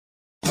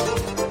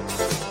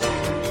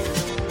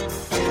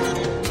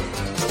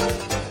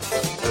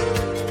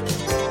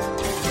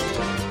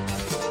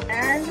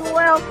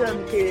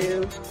Welcome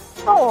to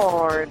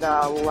For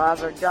the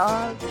Love of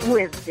Dogs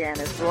with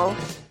Janice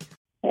Wolfe.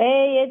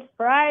 Hey, it's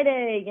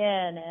Friday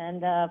again,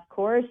 and of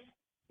course,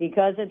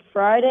 because it's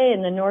Friday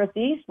in the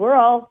Northeast, we're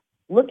all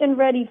looking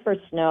ready for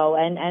snow,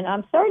 and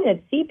I'm starting to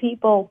see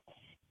people,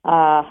 we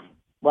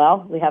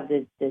have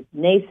the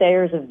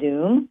naysayers of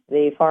doom,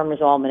 the Farmer's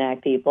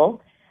Almanac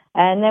people,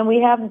 and then we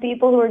have the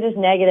people who are just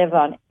negative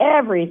on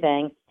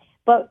everything,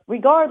 but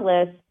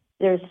regardless,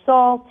 there's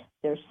salt,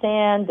 there's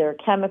sand, there are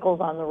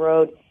chemicals on the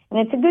road, and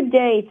it's a good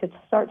day to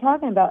start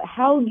talking about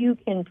how you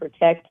can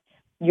protect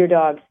your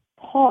dog's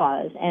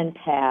paws and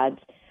pads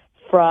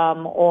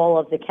from all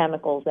of the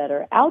chemicals that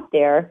are out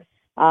there.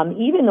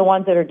 Even the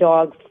ones that are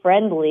dog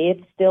friendly,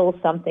 it's still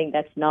something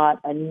that's not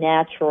a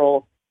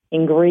natural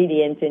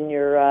ingredient in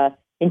your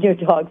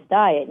dog's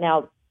diet.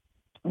 Now,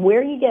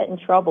 where you get in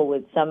trouble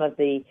with some of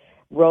the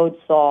road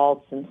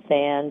salts and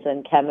sands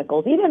and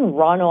chemicals, even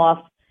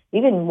runoff,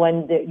 even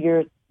when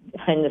you're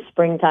in the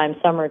springtime,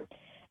 summer,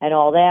 and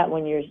all that,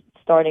 when you're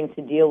starting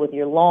to deal with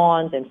your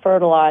lawns and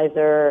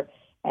fertilizer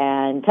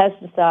and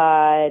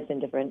pesticides and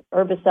different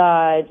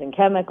herbicides and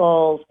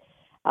chemicals.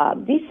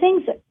 These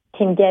things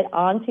can get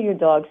onto your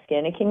dog's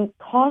skin. It can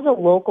cause a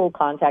local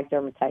contact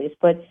dermatitis,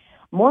 but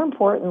more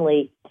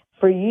importantly,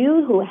 for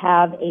you who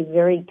have a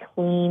very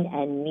clean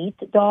and neat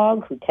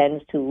dog who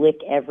tends to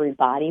lick every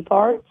body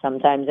part,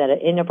 sometimes at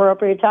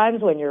inappropriate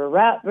times when you're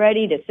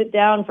ready to sit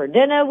down for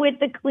dinner with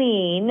the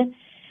queen,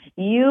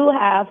 you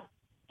have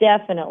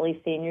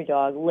definitely seen your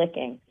dog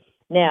licking.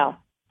 Now,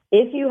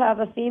 if you have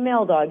a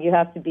female dog, you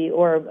have to be,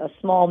 or a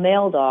small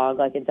male dog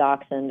like a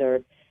dachshund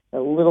or a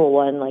little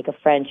one like a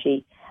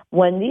Frenchie,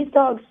 when these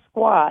dogs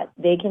squat,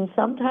 they can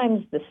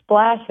sometimes, the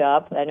splash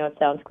up, I know it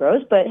sounds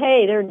gross, but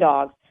hey, they're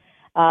dogs.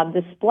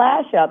 The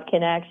splash up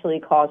can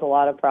actually cause a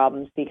lot of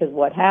problems because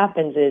what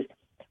happens is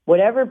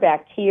whatever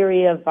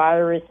bacteria,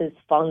 viruses,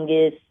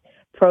 fungus,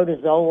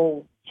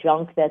 protozoal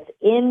junk that's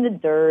in the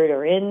dirt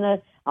or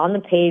on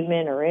the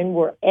pavement or in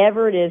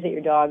wherever it is that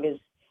your dog is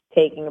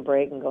taking a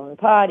break and going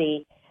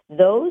potty,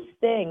 those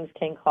things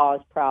can cause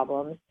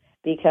problems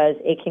because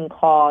it can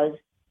cause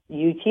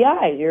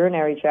UTIs,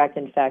 urinary tract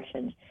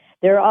infections.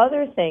 There are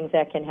other things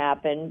that can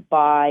happen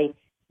by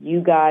you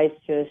guys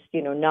just,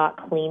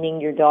 not cleaning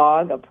your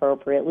dog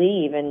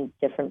appropriately, even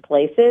different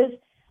places.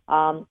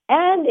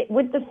 And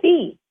with the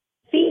feet.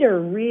 Feet are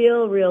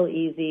real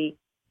easy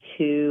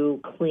to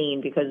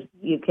clean because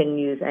you can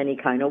use any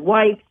kind of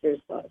wipes.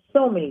 There's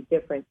so many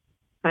different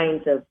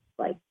kinds of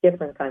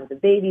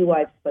baby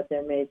wipes, but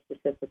they're made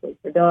specifically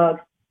for dogs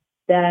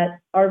that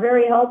are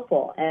very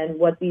helpful. And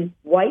what these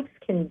wipes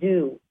can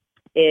do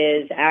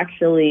is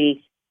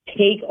actually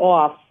take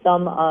off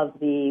some of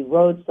the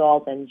road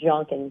salt and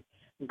junk and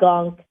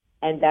gunk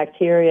and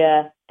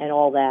bacteria and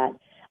all that,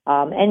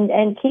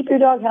 and keep your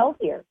dog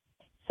healthier.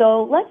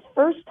 So let's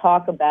first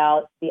talk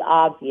about the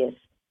obvious.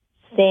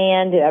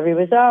 Sand,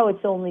 everybody's,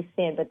 it's only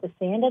sand, but the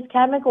sand has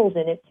chemicals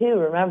in it too.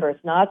 Remember,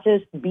 it's not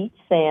just beach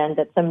sand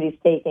that somebody's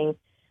taking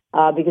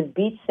because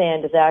beach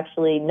sand is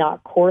actually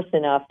not coarse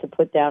enough to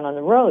put down on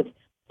the roads.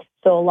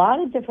 So a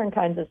lot of different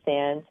kinds of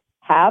sands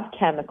have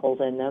chemicals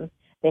in them.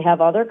 They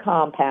have other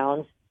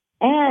compounds,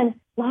 and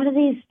a lot of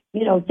these,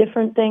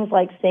 different things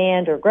like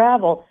sand or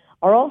gravel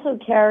are also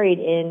carried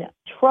in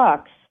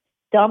trucks,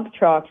 dump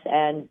trucks,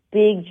 and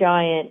big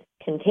giant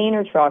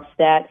container trucks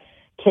that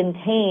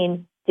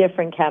contain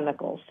different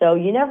chemicals. So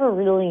you never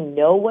really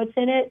know what's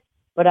in it,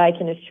 but I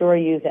can assure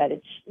you that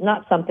it's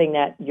not something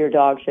that your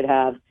dog should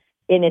have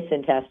in its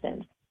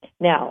intestines.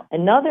 Now,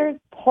 another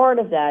part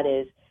of that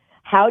is,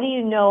 how do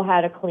you know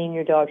how to clean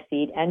your dog's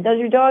feet? And does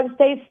your dog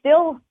stay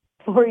still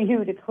for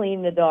you to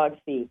clean the dog's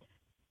feet?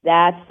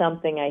 That's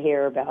something I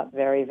hear about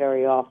very,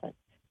 very often.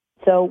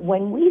 So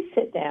when we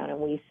sit down and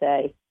we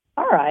say,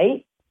 all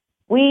right,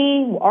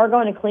 we are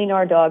going to clean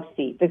our dog's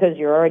feet because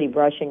you're already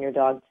brushing your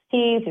dog's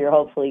teeth, you're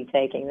hopefully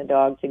taking the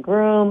dog to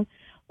groom,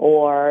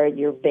 or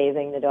you're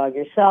bathing the dog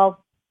yourself,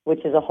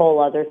 which is a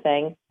whole other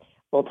thing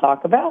we'll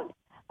talk about.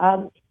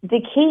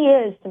 The key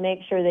is to make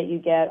sure that you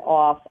get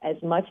off as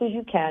much as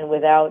you can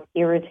without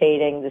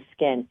irritating the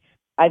skin.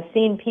 I've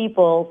seen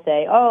people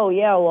say, I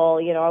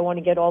want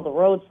to get all the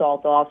road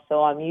salt off,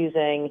 so I'm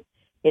using,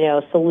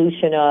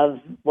 solution of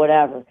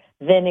whatever,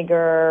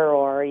 vinegar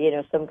or,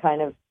 some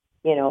kind of,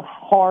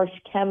 harsh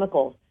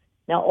chemicals.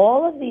 Now,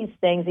 all of these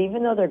things,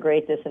 even though they're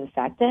great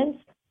disinfectants,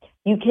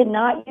 you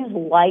cannot use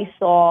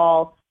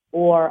Lysol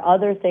or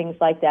other things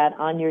like that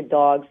on your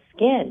dog's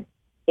skin.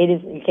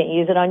 You can't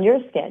use it on your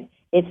skin.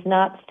 It's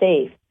not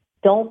safe.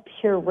 Don't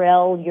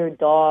Purell your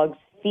dog's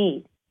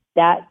feet.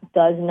 That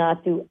does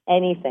not do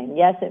anything.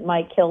 Yes, it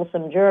might kill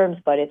some germs,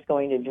 but it's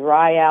going to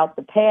dry out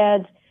the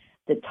pads,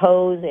 the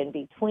toes in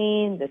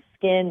between. The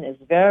skin is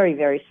very,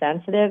 very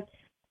sensitive.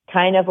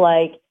 Kind of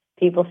like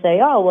people say,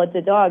 it's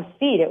a dog's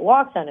feet. It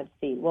walks on its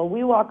feet. Well,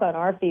 we walk on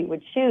our feet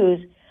with shoes,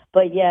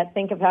 but yet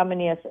think of how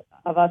many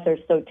of us are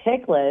so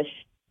ticklish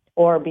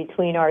or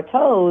between our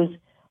toes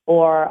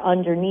or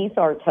underneath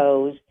our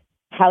toes,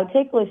 how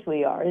ticklish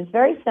we are. It's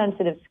very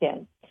sensitive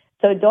skin.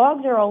 So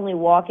dogs are only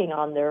walking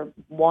on their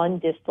one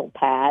distal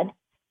pad.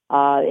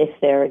 if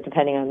they're,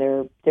 depending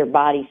on their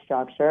body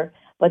structure.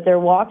 But they're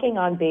walking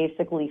on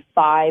basically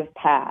 5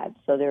 pads.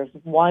 So there's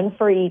one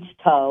for each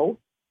toe,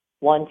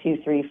 1, 2,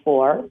 3,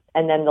 4,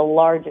 and then the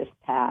largest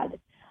pad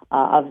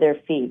of their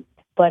feet.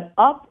 But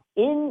up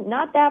in,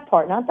 not that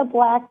part, not the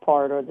black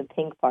part or the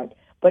pink part,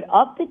 but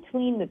up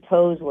between the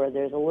toes where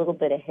there's a little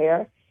bit of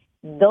hair,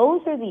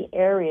 those are the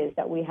areas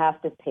that we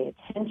have to pay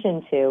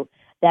attention to,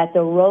 that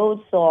the road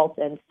salt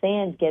and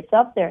sand gets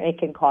up there. It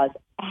can cause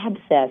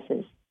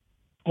abscesses.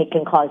 It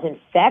can cause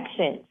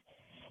infections.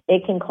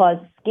 It can cause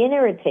skin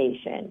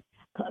irritation,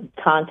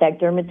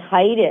 contact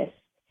dermatitis.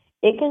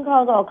 It can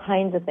cause all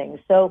kinds of things.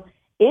 So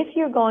if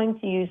you're going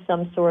to use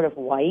some sort of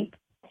wipe,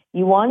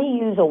 you want to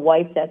use a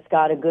wipe that's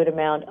got a good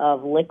amount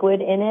of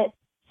liquid in it.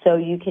 So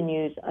you can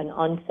use an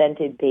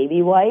unscented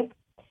baby wipe.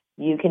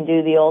 You can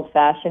do the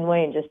old-fashioned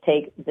way and just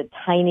take the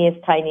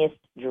tiniest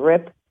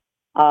drip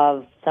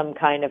of some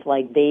kind of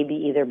like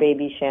either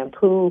baby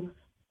shampoo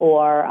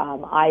or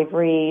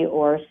Ivory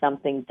or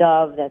something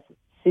Dove that's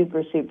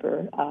super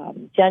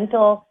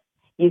gentle.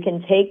 You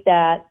can take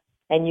that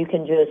and you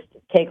can just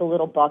take a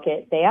little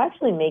bucket. They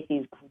actually make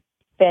these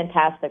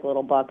fantastic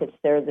little buckets.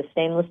 They're the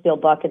stainless steel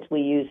buckets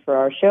we use for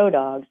our show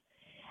dogs.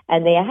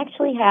 And they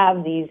actually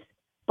have these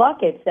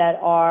buckets that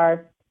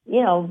are,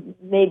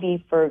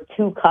 maybe for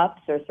 2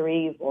 cups or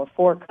 3 or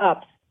 4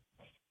 cups.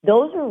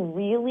 Those are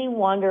really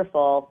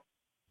wonderful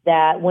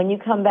that when you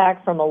come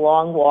back from a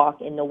long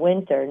walk in the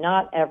winter,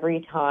 not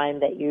every time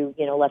that you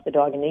let the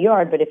dog in the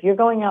yard, but if you're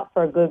going out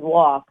for a good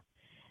walk,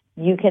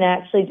 you can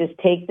actually just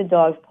take the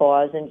dog's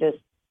paws and just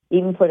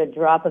even put a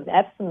drop of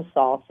Epsom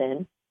salts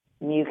in.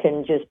 You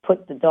can just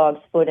put the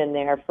dog's foot in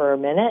there for a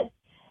minute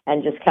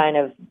and just kind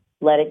of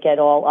let it get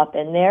all up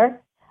in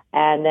there,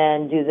 and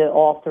then do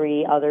all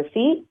 3 other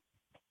feet,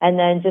 and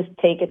then just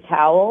take a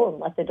towel and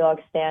let the dog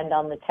stand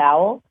on the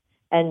towel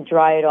and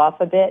dry it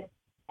off a bit,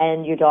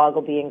 and your dog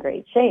will be in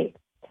great shape.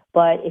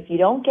 But if you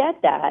don't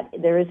get that,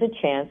 there is a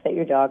chance that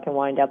your dog can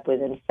wind up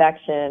with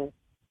infection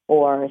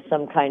or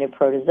some kind of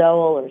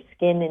protozoal or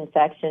skin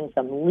infection,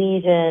 some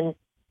lesion,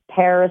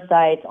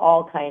 parasites,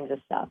 all kinds of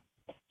stuff.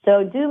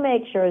 So do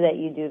make sure that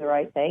you do the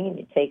right thing and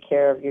you take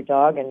care of your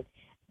dog and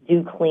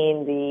do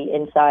clean the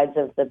insides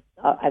of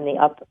and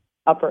the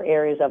upper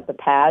areas of the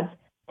pads.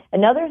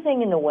 Another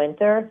thing in the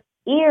winter,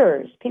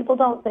 ears. People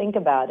don't think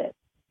about it.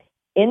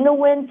 In the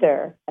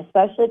winter,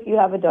 especially if you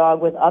have a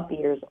dog with up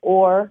ears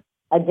or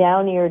a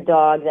down-eared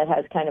dog that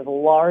has kind of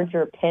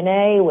larger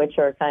pinnae, which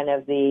are kind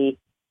of the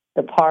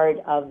part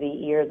of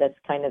the ear that's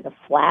kind of the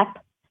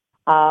flap,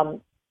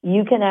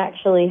 you can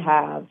actually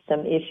have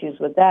some issues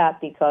with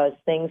that because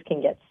things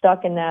can get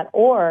stuck in that,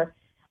 or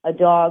a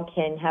dog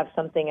can have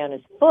something on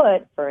his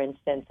foot, for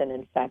instance, an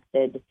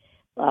infected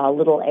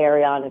little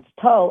area on its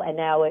toe, and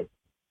now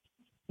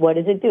what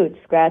does it do? It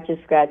scratches,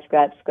 scratch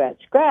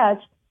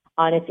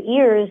on its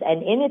ears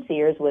and in its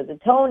ears with the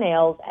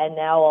toenails, and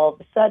now all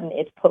of a sudden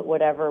it's put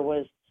whatever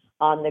was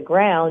on the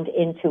ground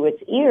into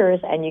its ears,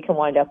 and you can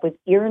wind up with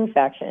ear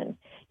infections.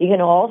 You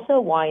can also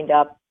wind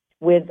up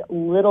with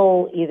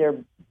little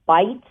either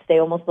bites, they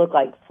almost look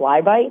like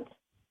fly bites,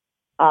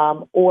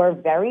 or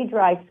very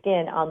dry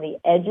skin on the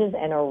edges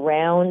and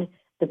around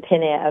the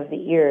pinnae of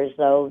the ears.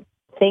 So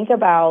think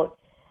about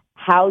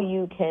how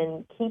you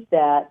can keep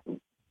that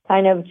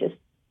kind of just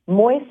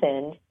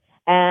moistened.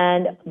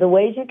 And the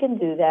ways you can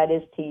do that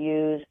is to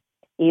use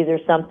either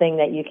something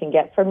that you can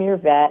get from your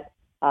vet,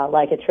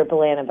 like a triple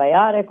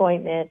antibiotic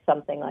ointment,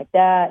 something like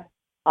that.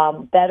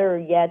 Better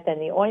yet than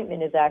the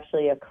ointment is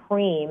actually a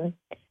cream,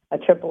 a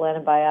triple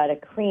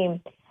antibiotic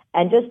cream.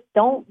 And just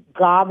don't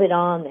gob it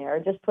on there.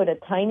 Just put a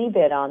tiny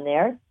bit on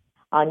there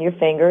on your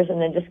fingers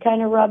and then just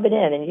kind of rub it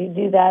in. And you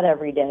do that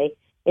every day.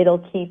 It'll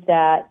keep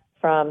that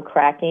from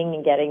cracking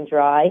and getting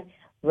dry.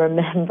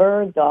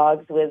 Remember,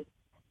 dogs with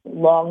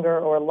longer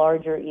or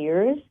larger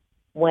ears,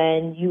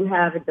 when you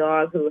have a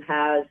dog who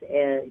has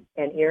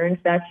an ear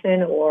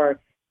infection or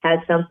has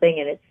something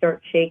and it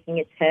starts shaking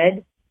its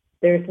head,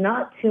 there's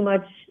not too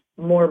much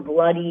more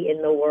bloody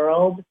in the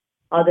world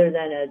other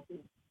than a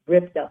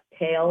ripped up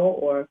tail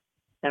or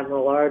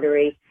femoral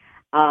artery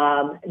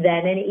than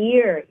an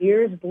ear.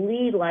 Ears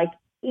bleed like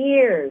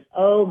ears.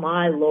 Oh,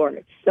 my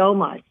Lord, so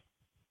much.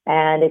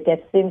 And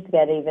it seems to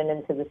get even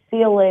into the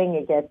ceiling.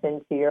 It gets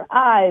into your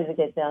eyes. It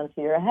gets down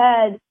to your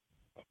head.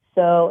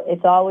 So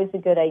it's always a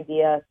good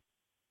idea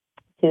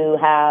to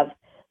have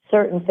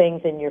certain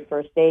things in your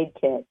first aid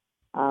kit,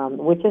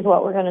 which is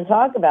what we're going to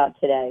talk about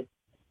today.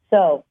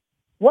 So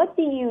what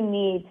do you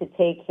need to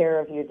take care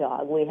of your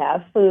dog? We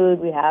have food,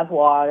 we have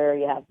water,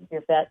 you have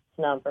your vet's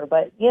number,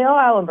 but you know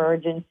how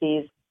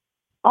emergencies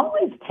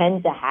always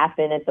tend to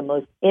happen at the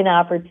most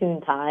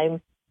inopportune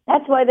time.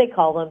 That's why they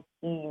call them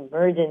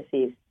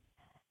emergencies.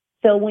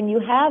 So when you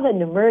have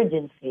an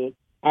emergency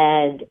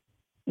and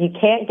you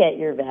can't get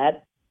your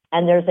vet,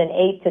 and there's an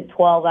 8 to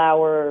 12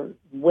 hour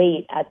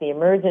wait at the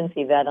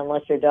emergency vet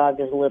unless your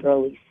dog is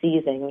literally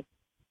seizing,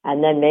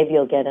 and then maybe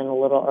you'll get in a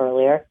little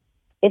earlier,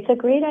 it's a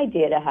great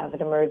idea to have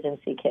an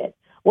emergency kit.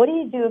 What do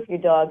you do if your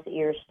dog's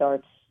ear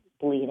starts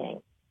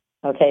bleeding?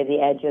 okay,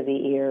 the edge of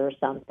the ear or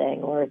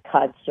something, or it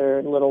cuts or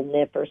a little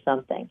nip or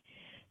something.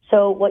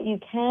 So what you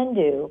can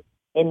do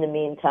in the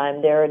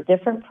meantime, there are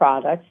different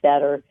products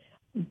that are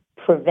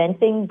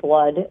preventing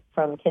blood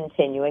from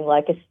continuing,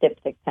 like a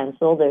styptic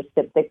pencil. There's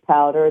styptic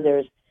powder.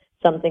 There's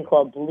something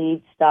called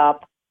bleed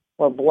stop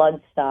or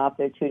blood stop.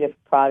 They're two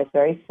different products,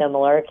 very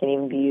similar. It can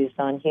even be used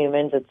on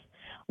humans. It's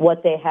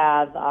what they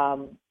have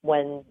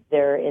when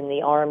they're in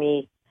the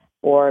Army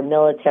or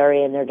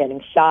military and they're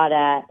getting shot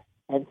at.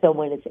 And so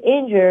when it's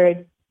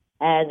injured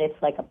and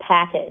it's like a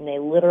packet and they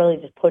literally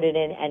just put it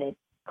in and it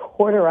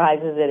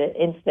cauterizes it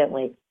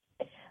instantly,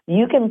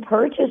 you can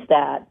purchase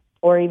that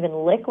or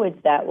even liquids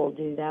that will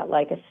do that,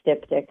 like a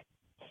styptic.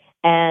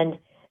 And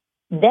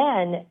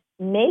then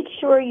make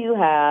sure you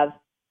have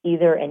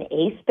either an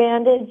ACE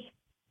bandage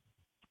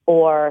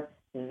or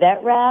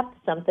vet wrap,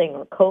 something,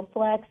 or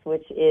Coflex,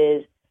 which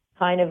is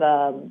kind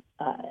of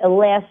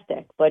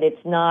elastic, but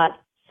it's not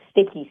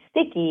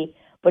sticky,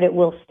 but it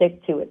will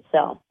stick to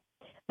itself.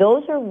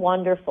 Those are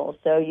wonderful.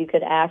 So you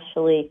could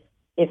actually,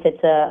 if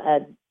it's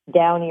a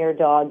down ear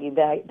dog, you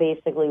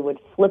basically would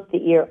flip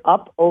the ear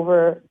up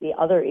over the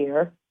other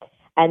ear,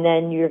 and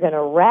then you're going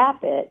to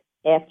wrap it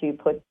after you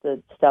put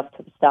the stuff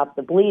to stop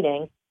the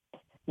bleeding.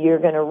 You're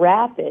going to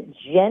wrap it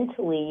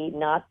gently,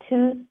 not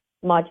too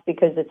much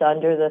because it's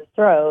under the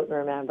throat,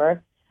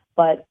 remember.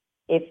 But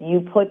if you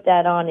put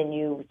that on and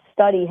you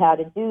study how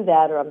to do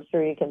that, or I'm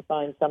sure you can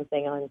find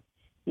something on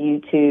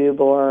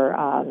YouTube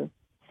or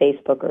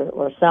Facebook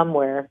or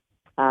somewhere,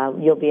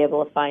 you'll be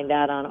able to find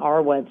that on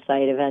our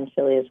website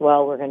eventually as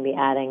well. We're going to be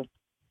adding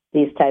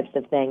these types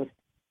of things.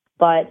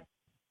 But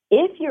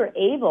if you're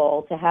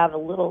able to have a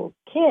little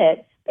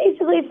kit,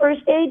 basically a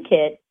first aid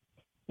kit,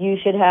 you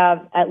should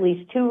have at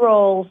least 2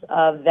 rolls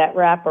of vet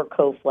wrap or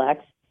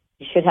Coflex.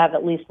 You should have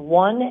at least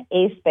 1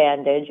 ACE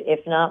bandage,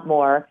 if not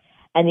more.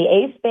 And the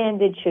ACE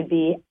bandage should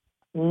be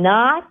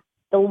not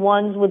the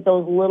ones with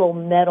those little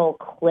metal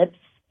clips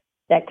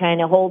that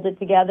kind of hold it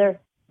together.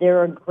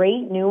 There are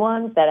great new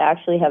ones that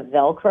actually have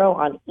Velcro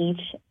on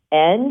each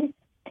end,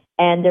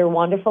 and they're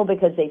wonderful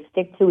because they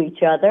stick to each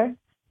other,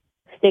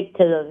 stick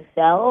to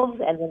themselves,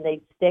 and then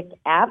they stick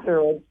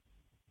afterwards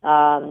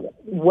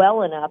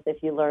well enough,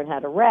 if you learn how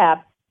to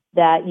wrap,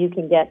 that you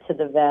can get to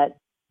the vet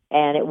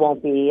and it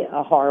won't be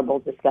a horrible,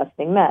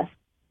 disgusting mess.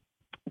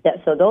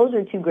 So those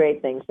are 2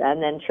 great things.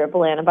 And then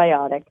triple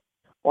antibiotic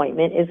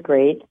ointment is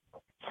great.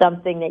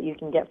 Something that you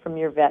can get from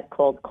your vet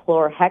called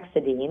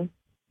chlorhexidine.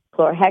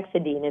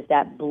 Chlorhexidine is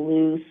that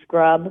blue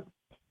scrub.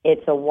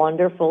 It's a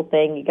wonderful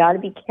thing. You got to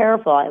be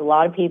careful. A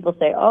lot of people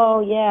say,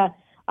 oh, yeah,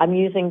 I'm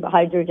using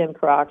hydrogen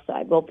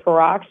peroxide. Well,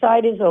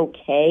 peroxide is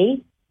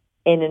okay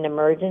in an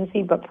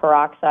emergency, but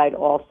peroxide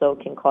also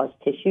can cause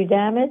tissue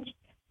damage.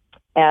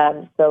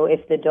 So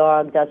if the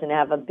dog doesn't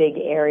have a big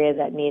area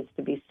that needs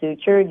to be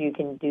sutured, you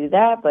can do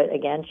that. But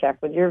again,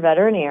 check with your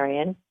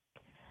veterinarian.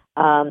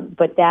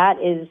 But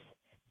that is,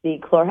 the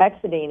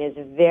chlorhexidine is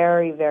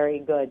very, very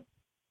good.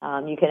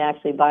 You can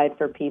actually buy it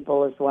for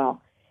people as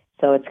well.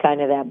 So it's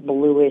kind of that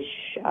bluish,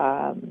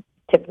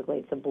 typically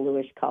it's a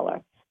bluish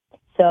color.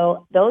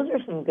 So those are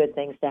some good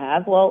things to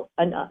have. Well,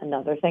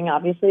 another thing,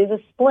 obviously, is a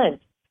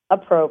splint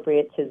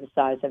appropriate to the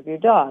size of your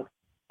dog.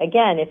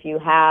 Again, if you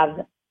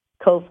have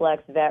Coflex,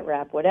 vet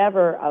wrap,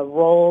 whatever, a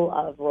roll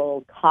of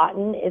rolled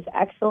cotton is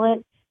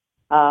excellent.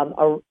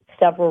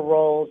 Several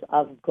rolls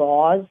of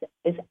gauze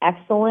is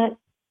excellent.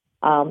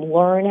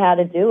 Learn how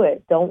to do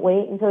it. Don't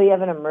wait until you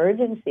have an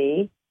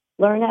emergency.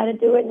 Learn how to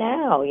do it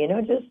now.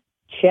 Just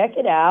check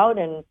it out,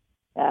 and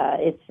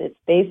it's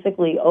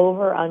basically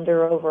over,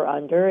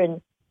 under,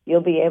 and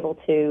you'll be able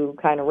to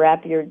kind of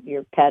wrap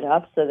your pet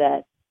up so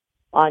that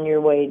on your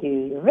way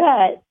to your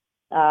vet,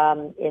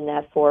 in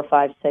that 4,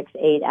 5, 6,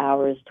 8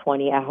 hours,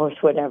 20 hours,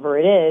 whatever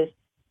it is,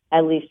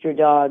 at least your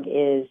dog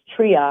is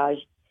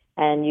triaged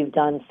and you've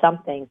done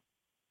something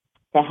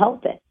to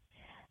help it.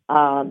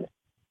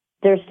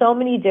 There's so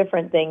many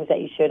different things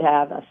that you should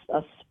have.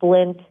 A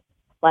splint,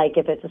 like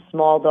if it's a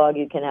small dog,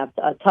 you can have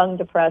a tongue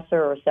depressor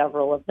or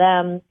several of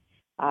them.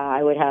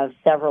 I would have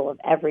several of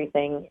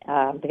everything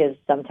because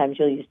sometimes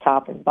you'll use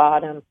top and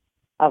bottom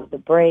of the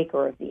break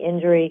or of the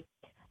injury.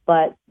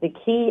 But the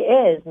key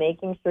is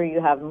making sure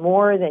you have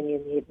more than you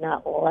need,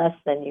 not less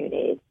than you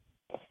need.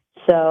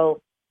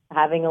 So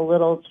having a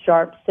little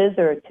sharp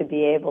scissor to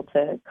be able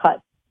to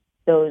cut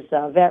those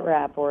vet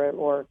wrap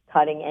or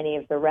cutting any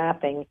of the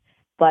wrapping,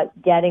 but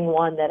getting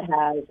one that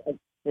has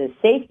the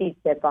safety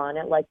tip on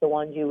it, like the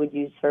ones you would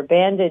use for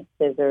bandage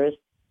scissors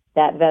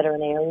that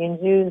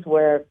veterinarians use,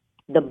 where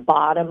the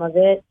bottom of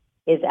it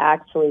is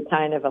actually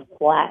kind of a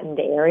flattened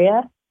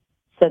area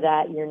so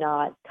that you're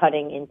not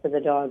cutting into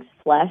the dog's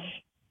flesh.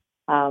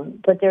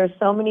 But there are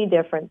so many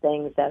different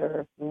things that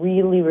are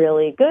really,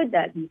 really good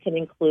that you can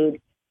include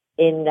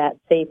in that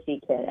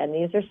safety kit, and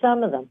these are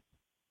some of them.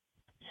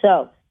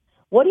 So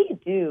what do you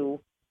do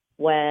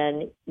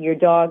when your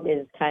dog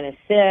is kind of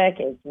sick,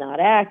 it's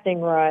not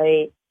acting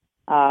right,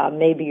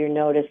 maybe you're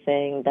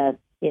noticing that,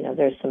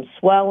 there's some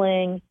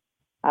swelling?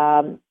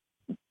 I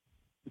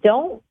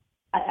don't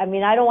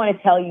want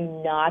to tell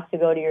you not to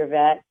go to your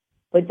vet,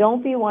 But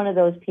don't be one of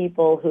those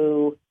people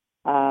who,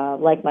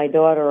 like my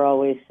daughter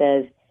always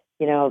says,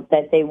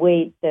 that they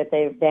wait, that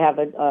they have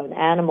an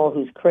animal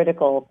who's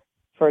critical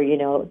for,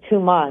 2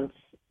 months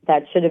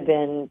that should have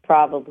been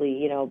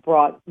probably,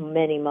 brought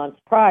many months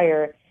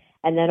prior.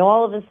 And then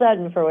all of a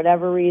sudden, for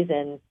whatever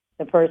reason,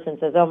 the person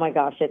says, oh my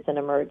gosh, it's an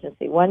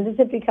emergency. When does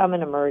it become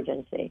an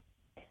emergency?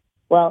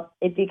 Well,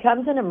 it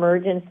becomes an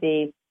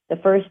emergency the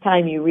first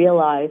time you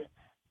realize,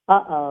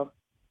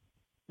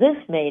 this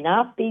may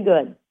not be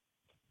good.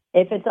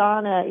 If it's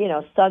on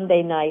a,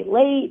 Sunday night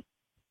late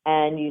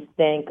and you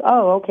think,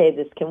 oh, okay,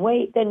 this can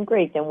wait, then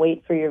great, then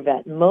wait for your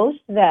vet. Most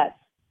vets,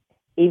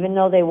 even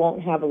though they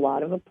won't have a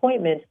lot of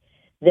appointments,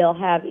 they'll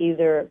have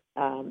either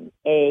kind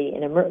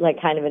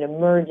of an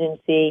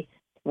emergency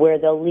where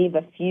they'll leave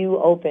a few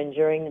open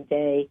during the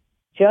day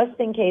just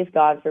in case,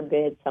 God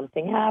forbid,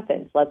 something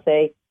happens. Let's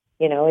say,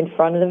 in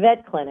front of the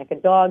vet clinic, a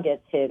dog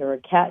gets hit or a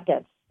cat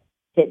gets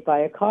hit by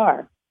a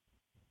car.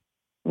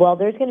 Well,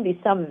 there's going to be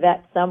some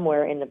vet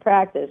somewhere in the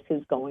practice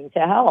who's going to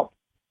help.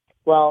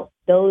 Well,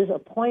 those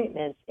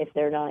appointments, if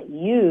they're not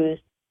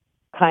used,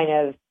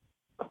 as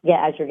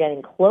you're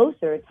getting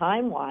closer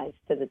time-wise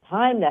to the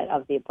time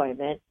of the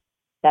appointment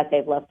that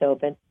they've left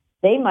open,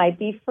 they might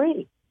be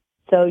free.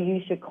 So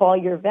you should call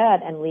your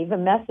vet and leave a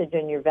message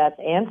in your vet's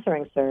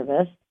answering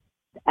service,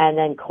 and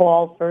then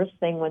call first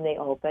thing when they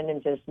open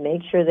and just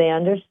make sure they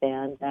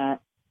understand that,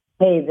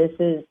 hey, this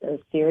is a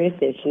serious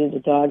issue. The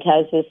dog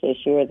has this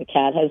issue or the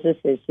cat has this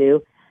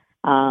issue.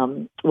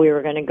 We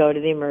were going to go to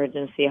the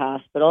emergency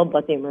hospital,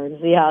 but the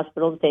emergency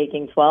hospital is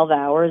taking 12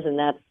 hours, and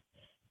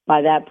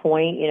by that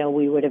point,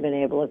 we would have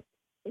been able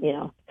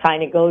to,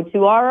 kind of go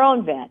to our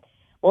own vet.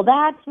 Well,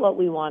 that's what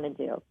we want to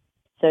do.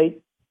 So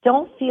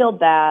don't feel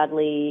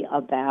badly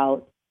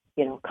about,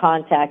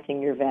 contacting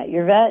your vet.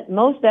 Your vet,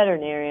 most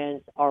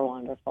veterinarians are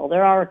wonderful.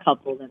 There are a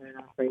couple that are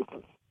not great.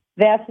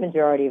 Vast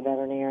majority of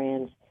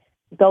veterinarians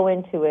go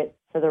into it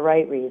for the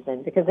right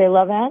reason, because they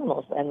love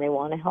animals and they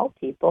want to help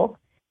people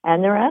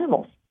and their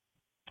animals.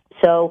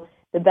 So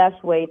the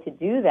best way to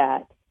do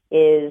that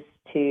is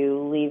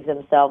to leave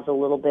themselves a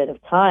little bit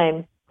of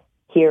time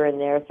here and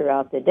there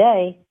throughout the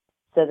day,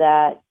 so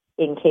that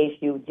in case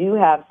you do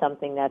have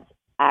something that's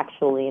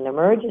actually an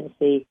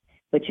emergency,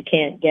 but you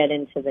can't get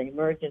into the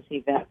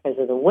emergency vet because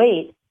of the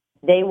wait,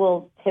 they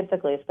will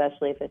typically,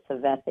 especially if it's a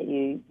vet that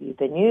you've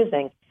been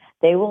using,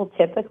 they will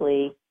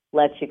typically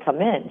let you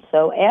come in.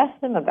 So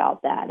ask them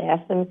about that.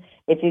 Ask them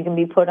if you can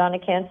be put on a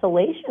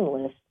cancellation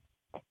list.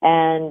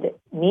 And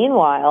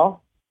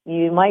meanwhile,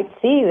 you might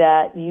see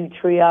that you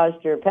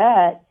triaged your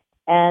pet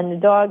and the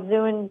dog's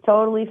doing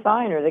totally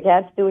fine or the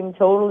cat's doing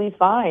totally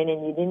fine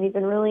and you didn't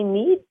even really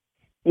need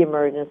the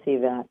emergency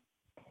vet.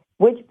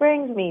 Which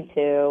brings me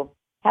to,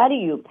 how do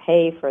you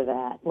pay for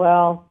that?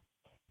 Well,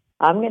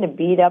 I'm going to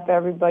beat up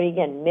everybody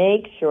again.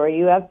 Make sure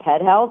you have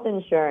pet health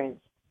insurance.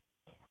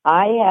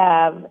 I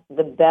have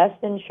the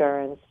best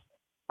insurance.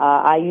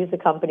 I use a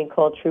company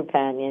called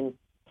Trupanion,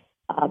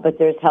 but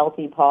there's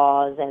Healthy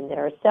Paws, and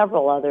there are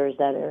several others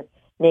that are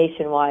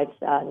nationwide,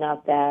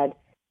 not bad.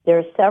 There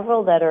are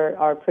several that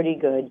are pretty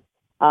good.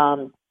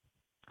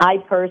 I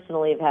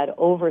personally have had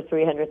over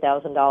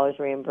 $300,000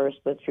 reimbursed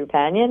with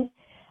Trupanion.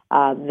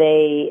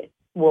 They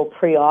will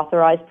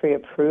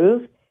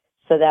pre-approve,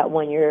 so that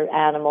when your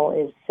animal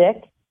is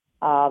sick,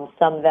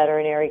 some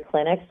veterinary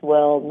clinics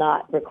will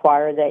not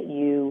require that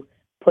you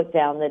put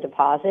down the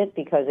deposit,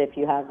 because if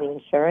you have the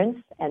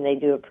insurance and they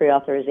do a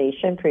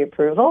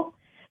pre-approval,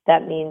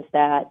 that means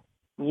that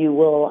you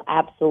will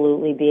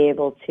absolutely be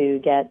able to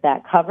get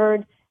that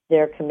covered.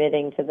 They're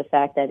committing to the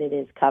fact that it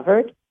is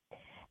covered.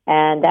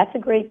 And that's a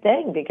great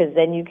thing, because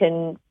then you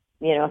can,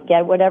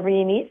 get whatever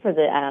you need for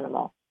the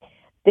animal.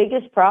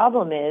 Biggest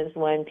problem is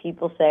when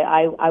people say,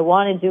 I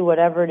want to do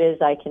whatever it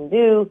is I can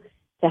do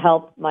to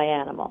help my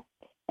animal.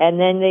 And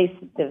then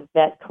the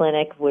vet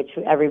clinic, which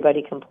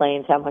everybody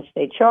complains how much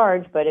they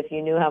charge, but if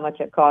you knew how much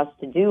it costs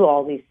to do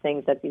all these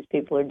things that these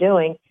people are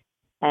doing,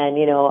 and,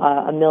 a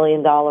 $1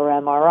 million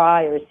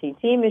MRI or a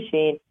CT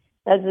machine,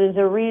 there's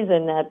a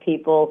reason that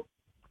people,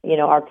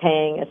 are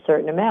paying a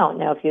certain amount.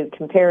 Now, if you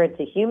compare it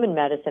to human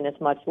medicine, it's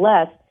much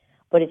less,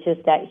 but it's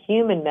just that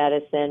human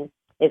medicine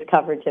is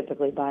covered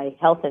typically by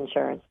health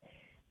insurance.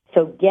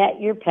 So get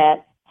your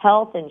pet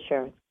health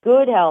insurance,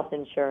 good health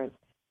insurance,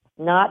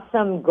 not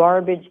some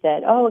garbage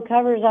that, it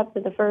covers up to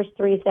the first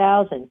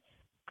 $3,000.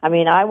 I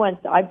mean, I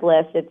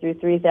blasted through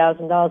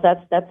 $3,000.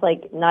 That's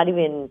like not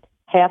even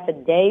half a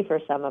day for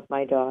some of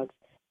my dogs.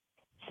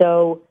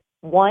 So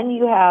when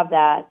you have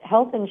that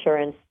health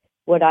insurance,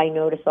 what I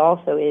notice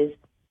also is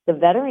the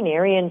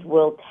veterinarians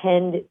will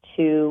tend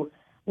to,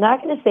 I'm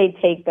not going to say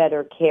take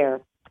better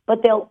care,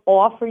 but they'll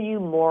offer you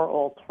more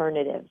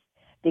alternatives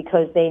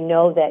because they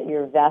know that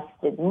you're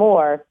vested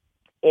more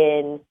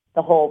in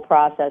the whole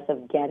process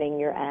of getting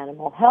your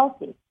animal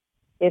healthy.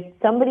 If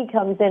somebody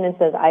comes in and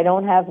says, I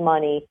don't have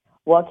money,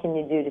 what can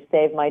you do to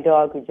save my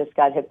dog who just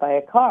got hit by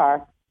a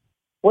car?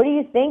 What do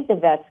you think the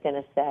vet's going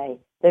to say?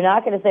 They're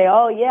not going to say,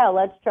 oh, yeah,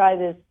 let's try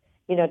this,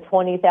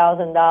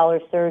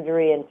 $20,000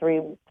 surgery and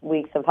 3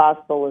 weeks of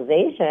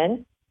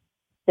hospitalization.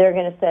 they're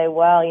going to say,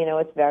 well,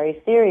 it's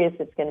very serious.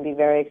 It's going to be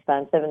very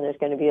expensive, and there's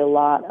going to be a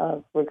lot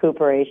of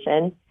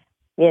recuperation.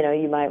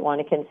 You might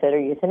want to consider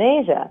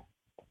euthanasia.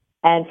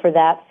 And for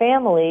that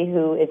family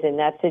who is in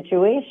that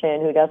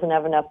situation, who doesn't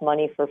have enough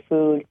money for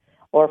food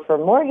or for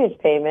mortgage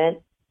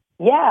payment,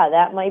 yeah,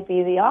 that might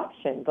be the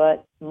option.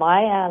 But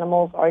my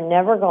animals are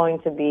never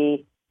going to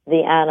be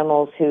the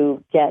animals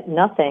who get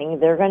nothing.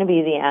 They're going to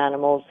be the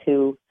animals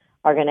who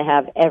are going to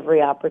have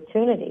every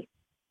opportunity.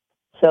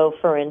 So,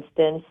 for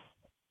instance,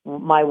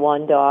 my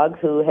one dog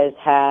who has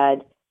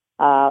had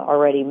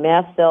already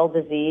mast cell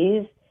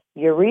disease,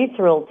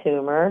 urethral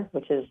tumor,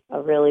 which is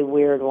a really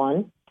weird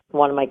one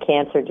of my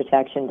cancer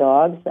detection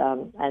dogs,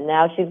 and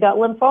now she's got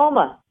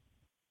lymphoma.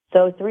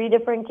 So 3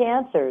 different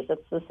cancers.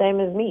 It's the same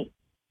as me.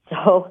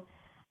 So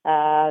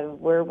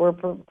we're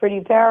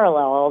pretty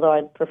parallel, although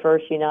I'd prefer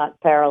she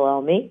not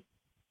parallel me.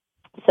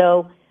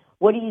 So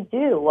what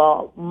do?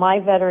 Well, my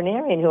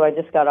veterinarian, who I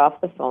just got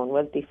off the phone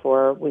with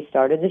before we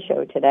started the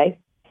show today,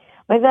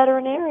 my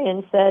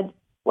veterinarian said,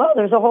 well,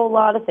 there's a whole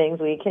lot of things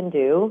we can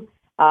do.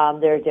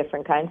 There are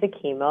different kinds of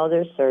chemo.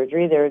 There's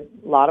surgery. There are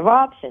a lot of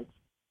options.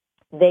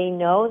 They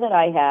know that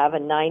I have a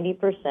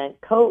 90%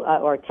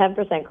 or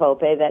 10%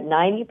 copay, that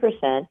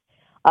 90%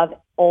 of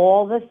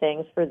all the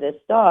things for this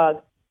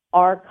dog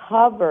are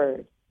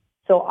covered.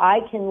 So I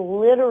can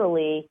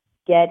literally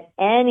get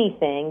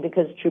anything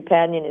because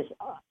Trupanion is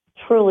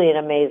truly an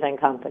amazing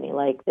company.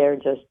 Like, they're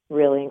just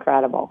really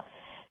incredible.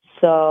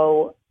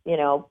 So,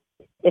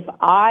 if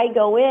I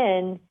go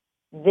in,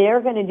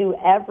 they're going to do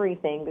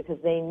everything because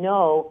they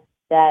know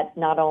that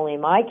not only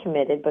am I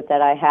committed, but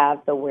that I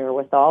have the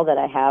wherewithal, that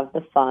I have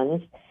the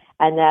funds,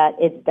 and that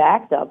it's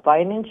backed up by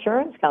an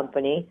insurance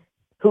company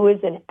who is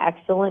an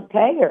excellent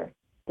payer.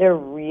 They're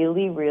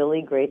really,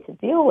 really great to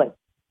deal with.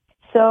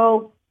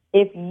 So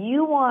if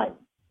you want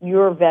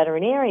your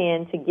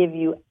veterinarian to give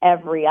you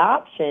every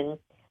option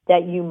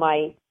that you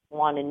might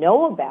want to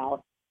know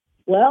about,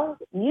 well,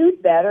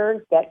 you'd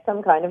better get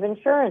some kind of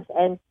insurance.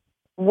 And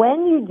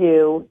when you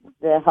do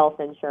the health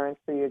insurance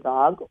for your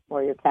dog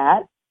or your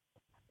cat,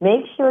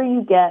 make sure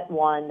you get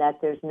one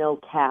that there's no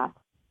cap.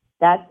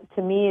 That,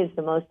 to me, is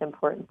the most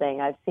important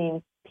thing. I've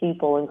seen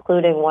people,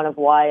 including one of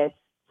Wyatt's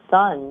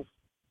sons,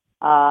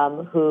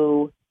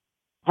 who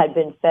had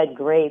been fed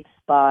grapes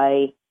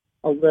by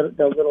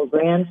the little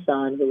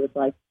grandson who was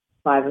like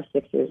 5 or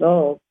 6 years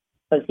old,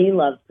 because he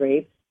loves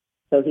grapes.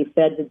 So he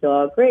fed the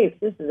dog grapes.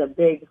 This is a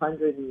big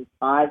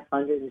 105,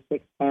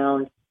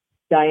 106-pound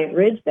giant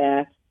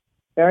Ridgeback,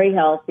 very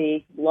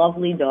healthy,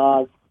 lovely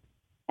dog.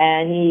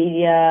 And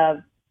he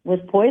was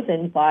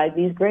poisoned by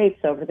these grapes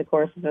over the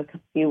course of a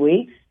few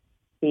weeks.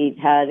 He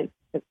had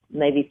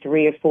maybe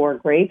 3 or 4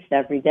 grapes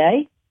every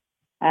day,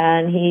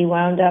 and he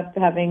wound up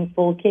having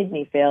full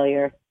kidney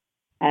failure.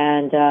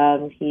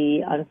 And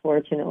he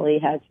unfortunately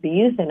had to be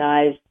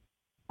euthanized,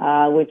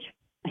 which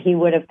he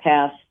would have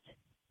passed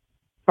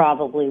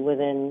probably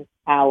within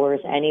hours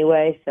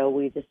anyway, so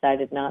we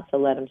decided not to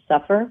let him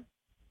suffer.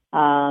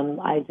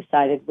 I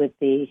decided with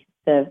the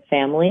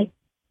family.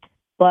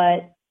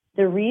 But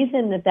the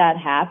reason that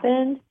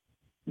happened,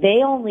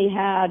 they only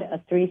had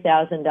a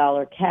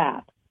 $3,000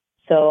 cap.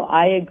 So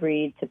I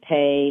agreed to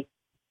pay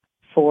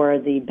for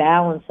the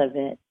balance of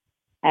it.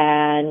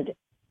 And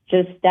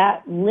just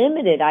that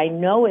limited, I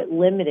know it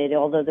limited,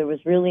 although there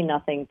was really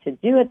nothing to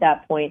do at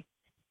that point.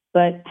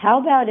 But how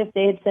about if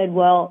they had said,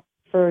 well,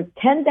 for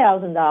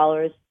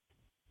 $10,000,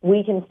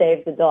 we can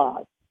save the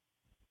dog.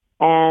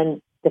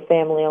 And the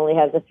family only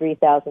has a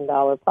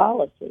 $3,000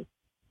 policy.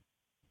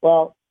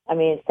 Well, I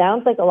mean, it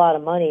sounds like a lot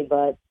of money,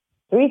 but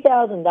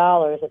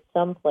 $3,000 at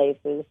some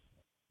places,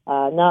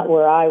 not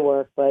where I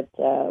work, but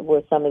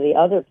where some of the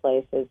other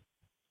places,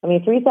 I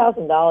mean,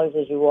 $3,000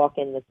 as you walk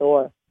in the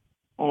door.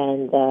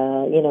 And,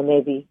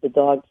 maybe the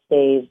dog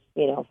stays,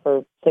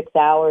 for 6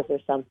 hours or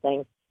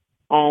something,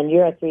 and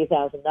you're at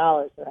 $3,000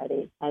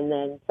 already. And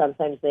then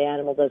sometimes the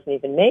animal doesn't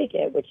even make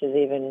it, which is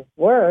even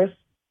worse.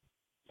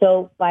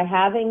 So by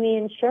having the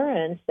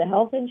insurance, the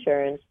health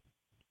insurance,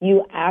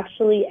 you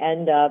actually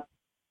end up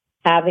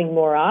having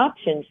more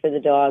options for the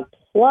dog.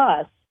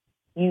 Plus,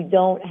 you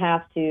don't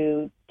have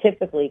to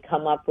typically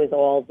come up with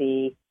all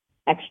the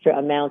extra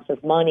amounts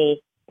of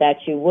money that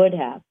you would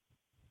have.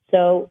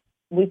 So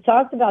we've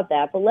talked about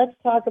that, but let's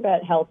talk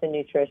about health and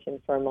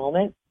nutrition for a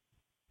moment,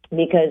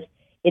 because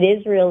it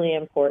is really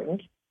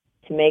important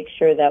to make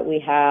sure that we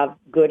have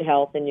good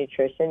health and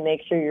nutrition.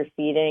 Make sure you're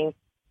feeding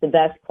the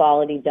best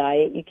quality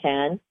diet you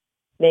can.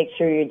 Make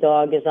sure your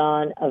dog is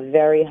on a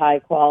very high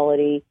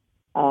quality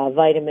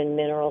vitamin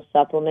mineral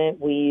supplement.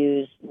 We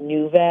use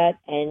Nuvet,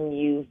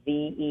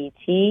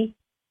 Nuvet.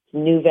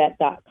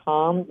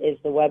 Nuvet.com is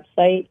the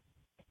website.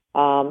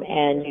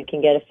 And you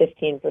can get a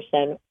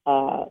 15%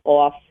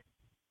 off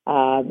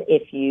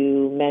if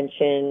you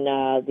mention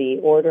the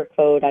order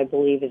code, I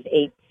believe, is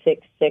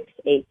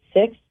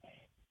 86686.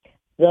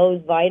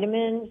 Those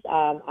vitamins,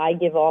 I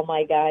give all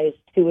my guys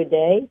 2 a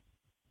day.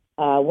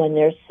 When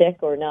they're sick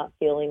or not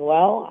feeling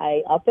well,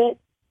 I up it.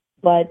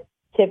 But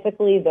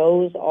typically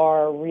those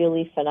are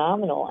really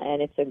phenomenal,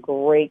 and it's a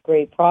great,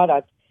 great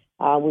product.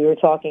 we were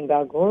talking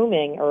about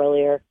grooming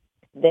earlier,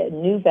 that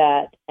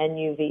Nuvet,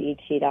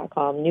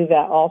 Nuvet.com,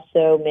 Nuvet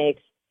also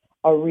makes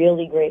a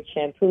really great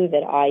shampoo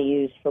that I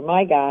use for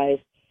my guys,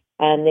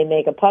 and they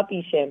make a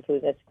puppy shampoo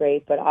that's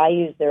great, but I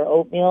use their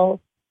oatmeal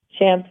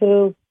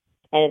shampoo,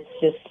 and it's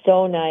just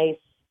so nice.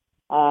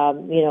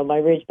 My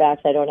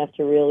Ridgebacks, I don't have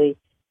to really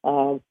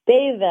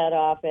bathe that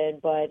often,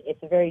 but it's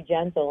very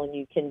gentle, and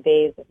you can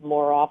bathe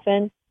more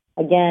often.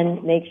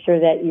 Again, make sure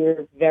that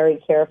you're very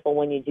careful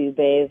when you do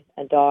bathe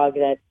a dog,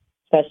 that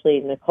especially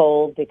in the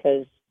cold,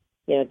 because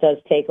it does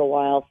take a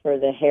while for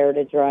the hair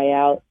to dry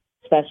out,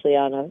 especially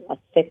on a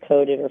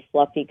thick-coated or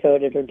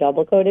fluffy-coated or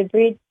double-coated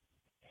breed.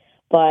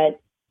 But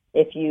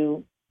if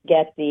you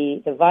get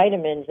the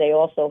vitamins, they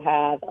also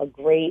have a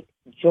great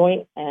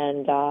joint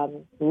and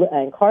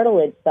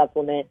cartilage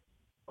supplement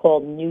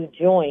called New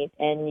Joint,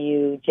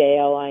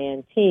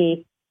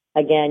 NUJOINT.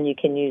 Again, you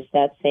can use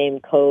that same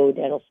code.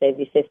 It'll save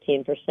you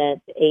 15%,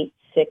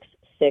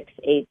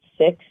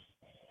 86686,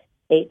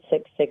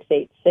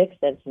 86686.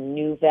 That's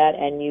Nuvet,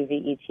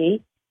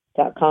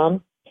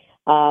 Nuvet.com.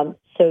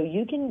 So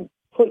you can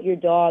put your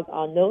dog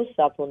on those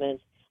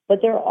supplements,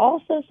 but there are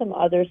also some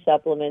other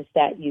supplements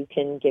that you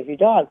can give your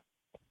dog.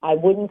 I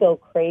wouldn't go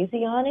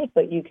crazy on it,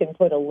 but you can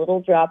put a little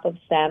drop of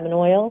salmon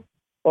oil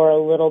or a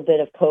little bit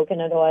of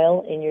coconut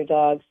oil in your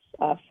dog's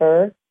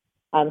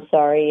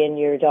in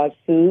your dog's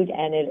food,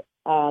 and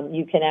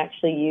you can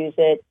actually use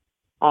it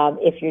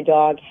if your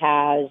dog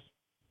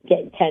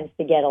tends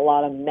to get a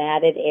lot of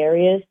matted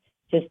areas.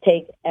 Just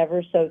take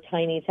ever so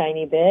tiny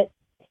bit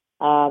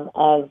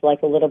of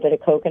like a little bit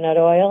of coconut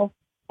oil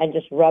and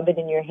just rub it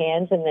in your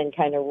hands, and then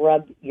kind of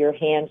rub your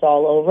hands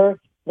all over.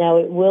 Now,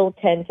 it will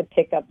tend to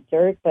pick up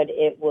dirt, but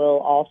it will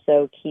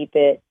also keep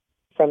it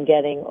from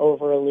getting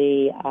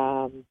overly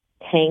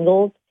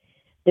tangled.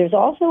 There's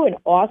also an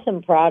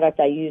awesome product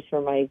I use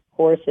for my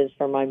horses,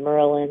 for my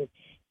Merlin,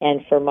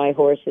 and for my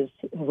horses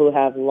who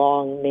have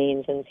long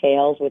manes and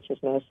tails, which is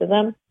most of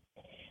them.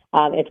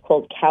 It's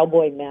called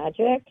Cowboy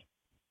Magic.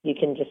 You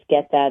can just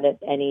get that at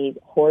any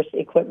horse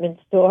equipment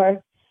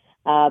store.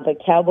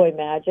 But Cowboy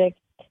Magic,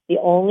 the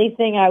only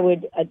thing I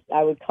would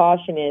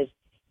caution is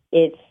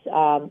it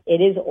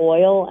is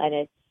oil,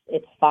 and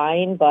it's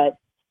fine, but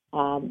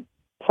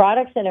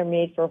products that are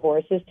made for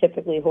horses,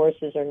 typically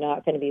horses are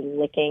not going to be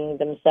licking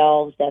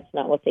themselves. That's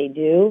not what they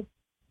do,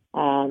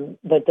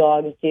 but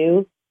dogs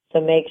do.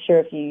 So make sure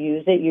if you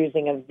use it,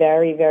 using a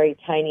very, very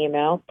tiny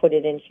amount, put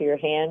it into your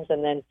hands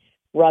and then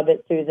rub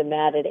it through the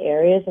matted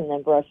areas and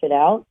then brush it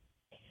out.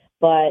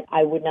 But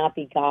I would not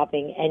be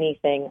gobbing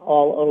anything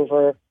all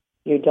over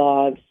your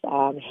dog's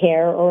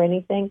hair or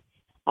anything.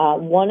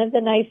 One of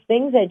the nice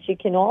things that you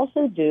can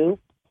also do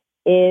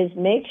is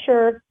make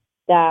sure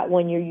that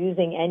when you're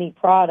using any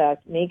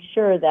product, make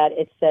sure that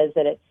it says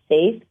that it's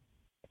safe.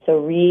 So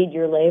read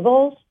your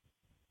labels.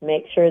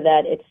 Make sure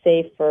that it's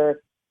safe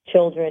for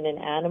children and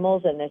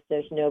animals and that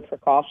there's no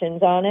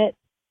precautions on it.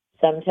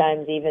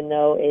 Sometimes, even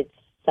though it's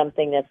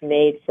something that's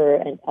made for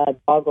a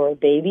dog or a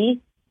baby,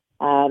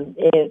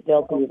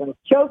 there'll be a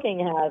choking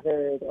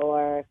hazard,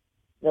 or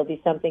there'll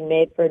be something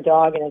made for a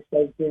dog and it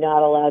says do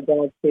not allow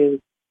dogs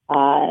to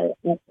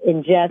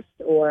ingest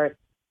or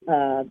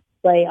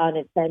play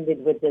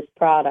unattended with this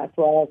product.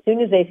 Well, as soon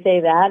as they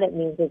say that, it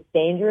means it's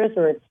dangerous,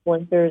 or it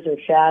splinters or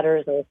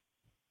shatters, or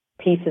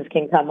pieces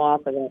can come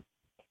off of it.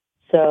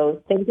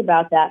 So think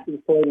about that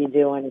before you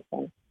do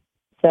anything.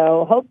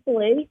 So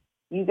hopefully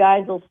you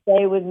guys will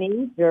stay with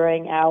me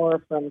during our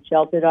From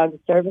Shelter Dog to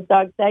Service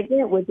Dog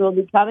segment, which will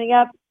be coming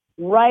up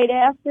right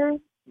after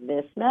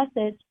this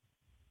message.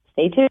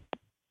 Stay tuned.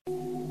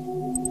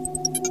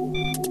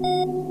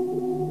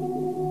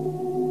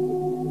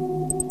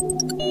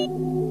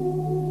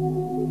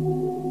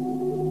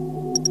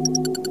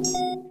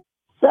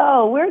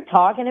 So we're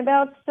talking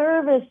about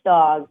service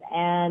dogs,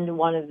 and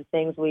one of the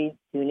things we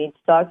do need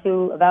to talk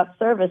to about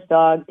service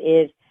dogs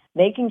is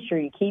making sure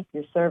you keep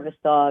your service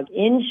dog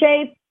in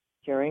shape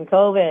during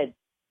COVID.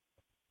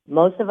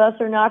 Most of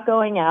us are not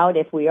going out.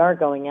 If we are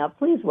going out,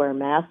 please wear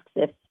masks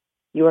if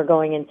you are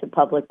going into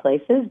public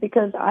places,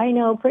 because I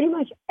know pretty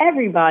much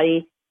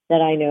everybody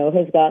that I know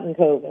has gotten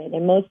COVID,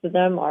 and most of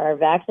them are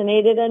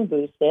vaccinated and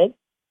boosted.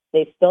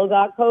 They still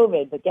got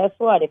COVID, but guess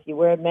what? If you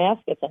wear a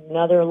mask, it's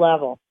another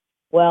level.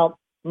 Well,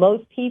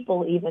 most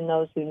people, even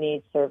those who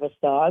need service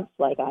dogs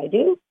like I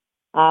do,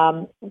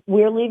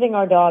 we're leaving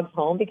our dogs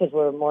home because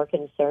we're more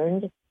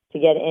concerned to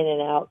get in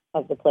and out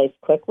of the place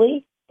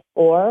quickly,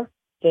 or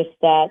just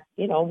that,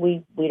 we don't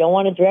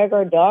want to drag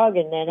our dog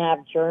and then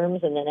have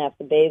germs and then have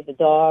to bathe the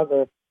dog,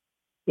 or,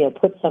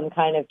 put some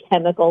kind of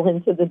chemical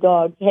into the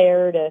dog's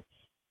hair to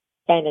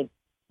kind of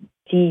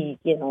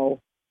decontaminated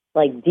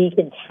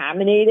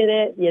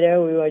it. We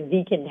want to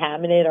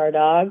decontaminate our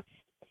dog.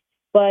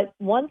 But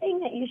one thing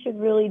that you should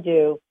really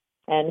do,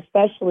 and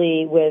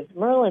especially with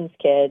Merlin's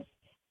kids,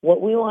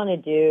 what we want to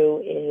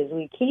do is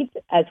we keep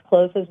as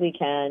close as we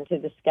can to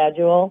the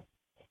schedule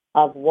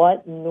of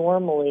what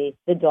normally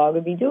the dog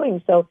would be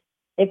doing. So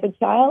if a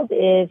child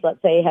is,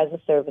 let's say, has a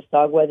service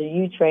dog, whether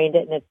you trained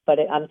it, but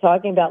I'm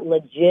talking about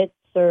legit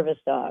service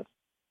dogs,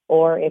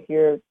 or if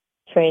you're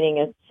training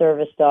a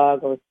service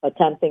dog or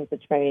attempting to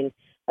train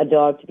a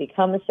dog to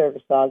become a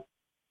service dog,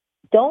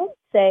 don't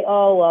say,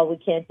 oh, well, we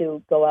can't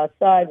go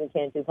outside, we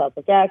can't do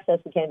public access,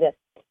 we can't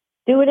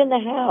do it in the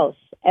house.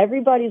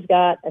 Everybody's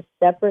got a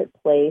separate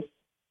place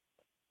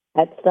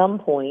at some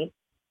point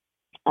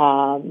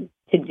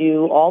to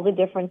do all the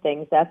different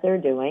things that they're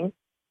doing.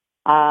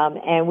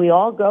 And we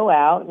all go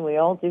out and we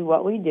all do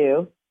what we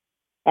do.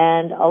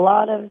 And a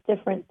lot of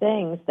different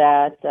things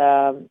that,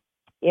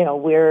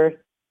 we're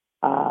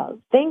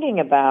thinking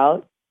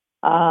about,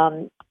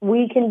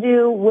 we can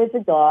do with a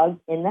dog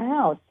in the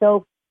house.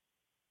 So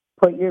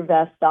put your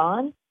vest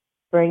on,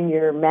 bring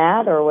your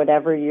mat or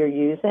whatever you're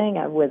using.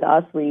 And with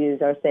us, we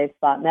use our Safe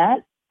Spot mat.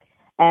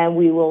 And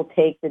we will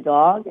take the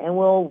dog and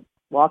we'll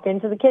walk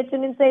into the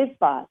kitchen in Safe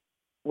Spot.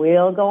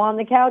 We'll go on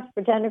the couch,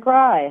 pretend to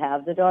cry,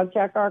 have the dog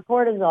check our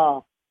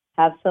cortisol,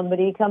 have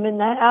somebody come in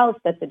the house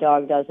that the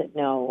dog doesn't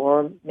know,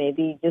 or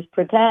maybe just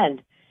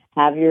pretend.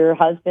 Have your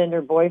husband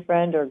or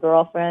boyfriend or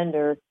girlfriend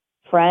or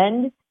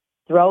friend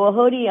throw a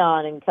hoodie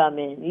on and come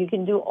in. You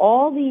can do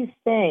all these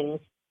things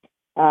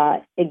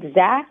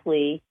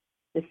exactly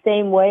the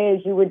same way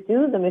as you would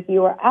do them if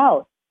you were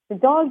out. The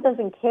dog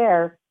doesn't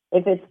care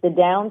if it's the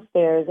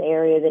downstairs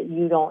area that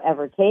you don't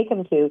ever take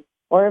him to,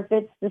 or if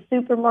it's the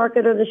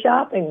supermarket or the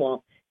shopping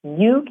mall.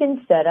 You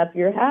can set up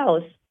your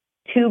house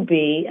to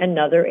be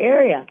another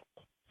area.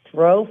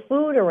 Throw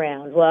food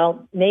around.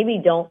 Well,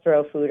 maybe don't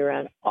throw food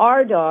around.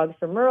 Our dogs,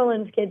 for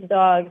Merlin's kids'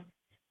 dogs,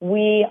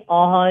 we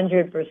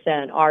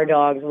 100%, our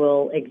dogs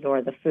will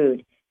ignore the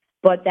food.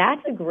 But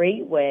that's a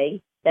great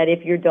way that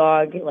if your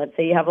dog, let's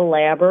say you have a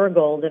lab or a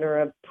golden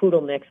or a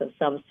poodle mix of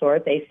some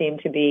sort, they seem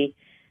to be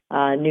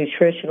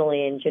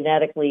nutritionally and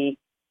genetically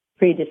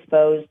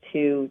predisposed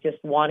to just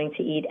wanting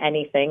to eat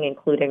anything,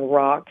 including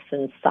rocks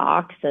and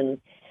socks and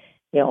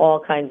all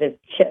kinds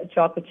of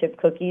chocolate chip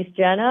cookies,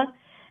 Jenna,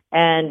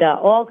 and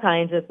all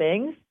kinds of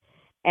things.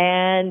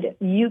 And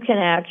you can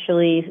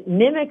actually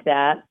mimic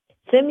that,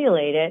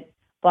 simulate it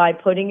by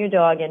putting your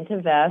dog into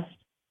vest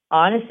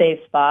on a Safe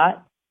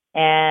Spot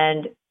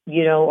and,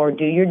 or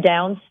do your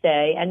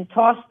downstay and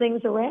toss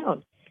things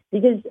around,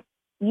 because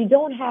you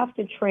don't have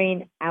to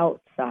train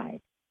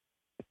outside.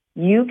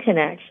 You can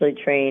actually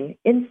train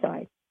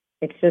inside.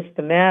 It's just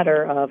a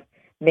matter of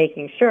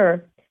making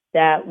sure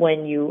that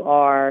when you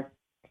are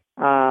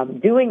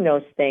doing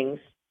those things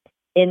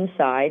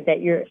inside,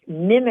 that you're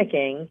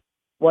mimicking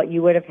what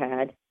you would have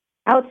had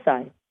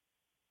outside.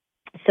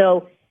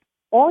 So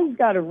all you've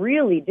got to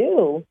really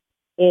do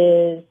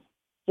is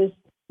just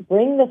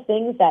bring the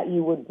things that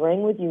you would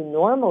bring with you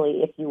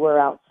normally if you were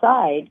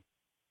outside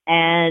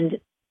and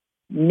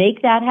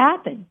make that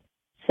happen.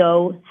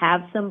 So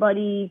have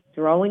somebody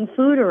throwing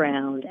food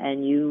around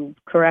and you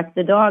correct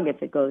the dog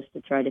if it goes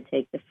to try to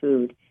take the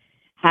food.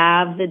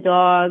 Have the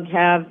dog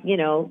have,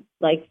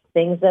 like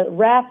things that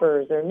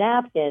wrappers or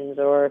napkins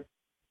or,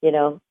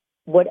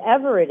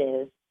 whatever it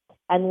is,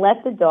 and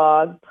let the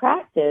dog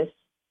practice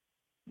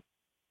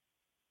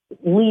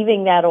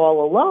leaving that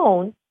all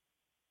alone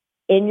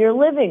in your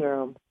living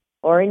room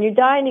or in your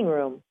dining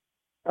room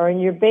or in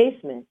your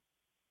basement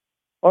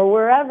or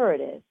wherever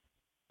it is.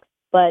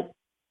 But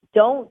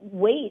don't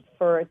wait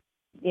for,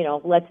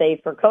 let's say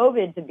for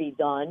COVID to be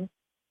done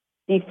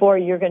before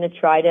you're going to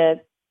try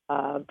to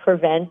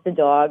prevent the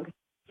dog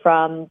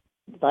from,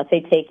 let's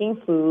say,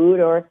 taking food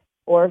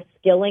or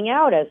skilling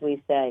out, as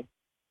we say.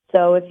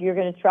 So if you're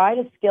going to try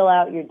to skill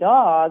out your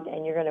dog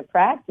and you're going to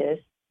practice,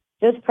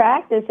 just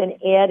practice and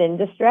add in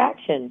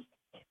distractions.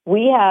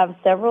 We have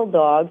several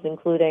dogs,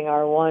 including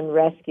our one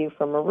rescue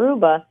from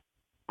Aruba,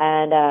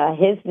 and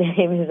his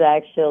name is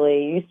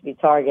actually, used to be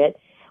Target.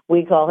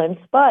 We call him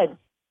Spuds.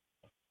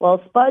 Well,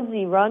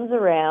 Spudsy runs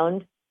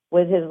around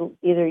with his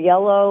either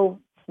yellow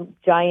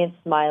giant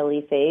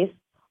smiley face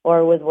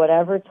or with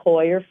whatever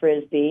toy or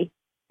frisbee,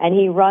 and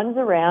he runs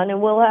around, and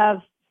we'll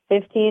have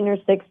 15 or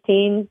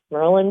 16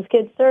 Merlin's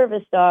Kids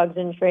service dogs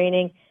in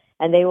training,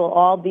 and they will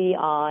all be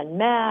on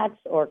mats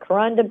or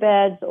corunda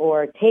beds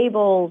or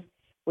tables.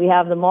 We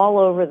have them all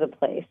over the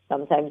place,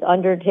 sometimes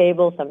under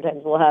tables,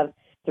 sometimes we'll have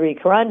 3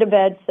 corunda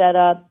beds set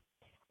up.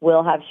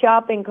 We'll have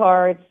shopping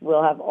carts.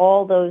 We'll have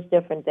all those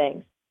different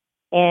things.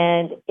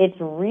 And it's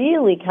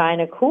really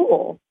kind of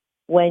cool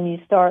when you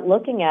start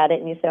looking at it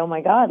and you say, oh,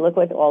 my God, look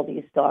what all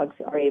these dogs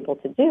are able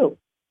to do.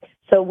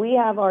 So we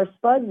have our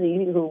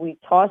Spudsy, who we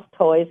toss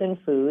toys and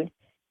food.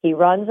 He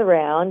runs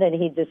around and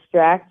he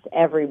distracts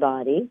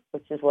everybody,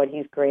 which is what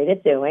he's great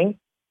at doing.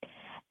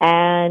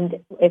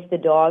 And if the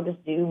dogs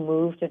do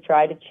move to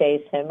try to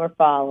chase him or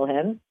follow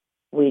him,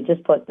 we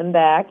just put them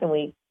back and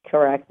we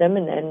correct them.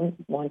 And then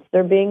once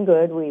they're being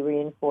good, we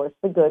reinforce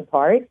the good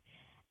part.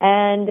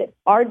 And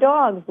our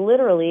dogs,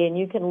 literally, and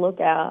you can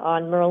look at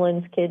on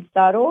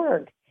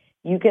merlinskids.org,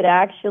 you could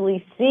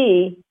actually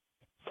see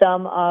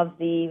some of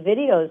the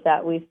videos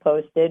that we've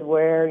posted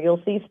where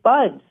you'll see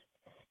Spuds.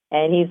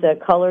 And he's a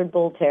colored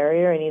bull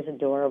terrier, and he's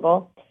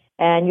adorable.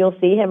 And you'll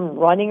see him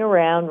running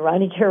around,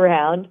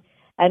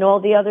 and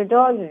all the other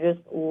dogs are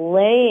just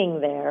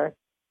laying there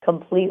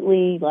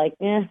completely like,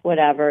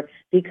 whatever,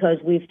 because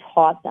we've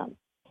taught them.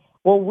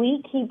 Well,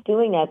 we keep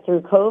doing that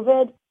through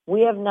COVID.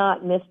 We have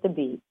not missed a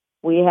beat.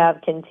 We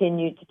have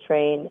continued to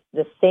train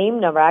the same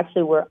number.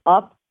 Actually, we're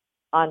up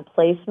on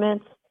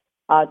placements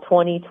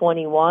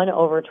 2021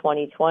 over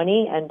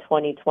 2020 and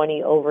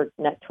 2020 over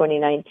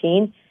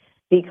 2019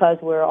 because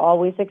we're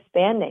always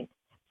expanding.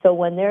 So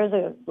when there's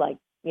a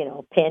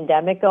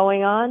pandemic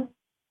going on,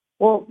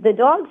 well, the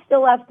dogs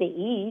still have to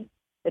eat.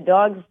 The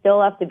dogs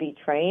still have to be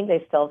trained.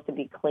 They still have to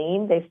be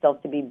cleaned. They still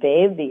have to be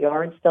bathed. The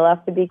yards still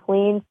have to be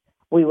cleaned.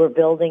 We were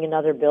building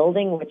another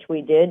building, which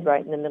we did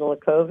right in the middle of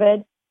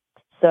COVID.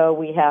 So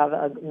we have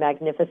a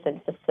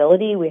magnificent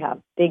facility. We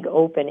have big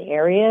open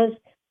areas.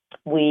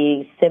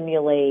 We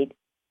simulate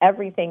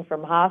everything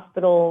from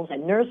hospitals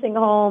and nursing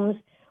homes.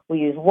 We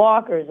use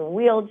walkers and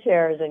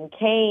wheelchairs and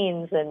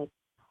canes and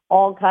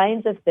all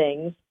kinds of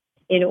things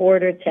in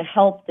order to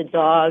help the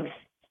dogs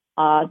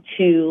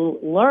to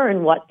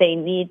learn what they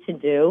need to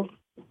do.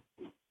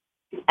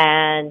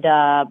 And,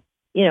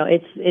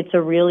 it's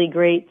a really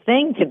great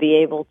thing to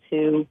be able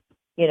to,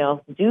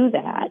 do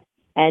that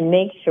and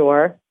make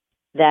sure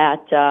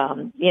that,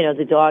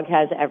 the dog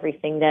has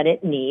everything that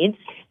it needs.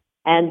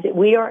 And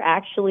we are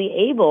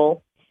actually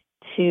able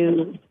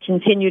to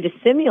continue to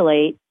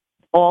simulate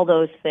all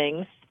those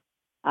things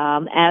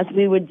as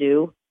we would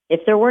do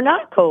if there were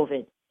not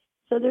COVID.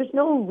 So there's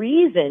no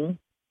reason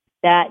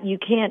that you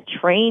can't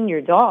train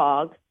your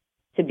dog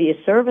to be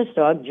a service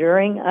dog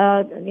during,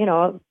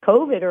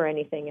 COVID or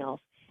anything else.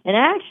 And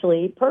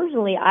actually,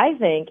 personally, I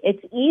think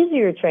it's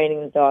easier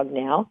training the dog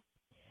now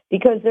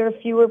because there are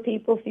fewer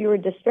people, fewer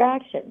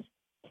distractions.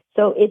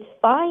 So it's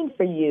fine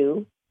for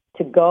you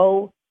to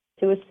go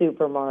to a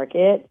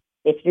supermarket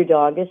if your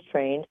dog is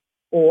trained,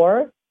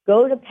 or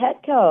go to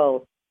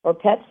Petco or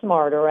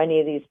PetSmart or any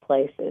of these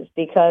places,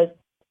 because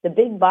the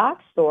big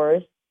box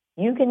stores,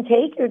 you can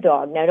take your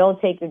dog. Now,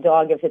 don't take your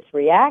dog if it's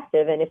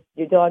reactive, and if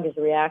your dog is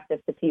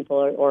reactive to people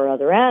or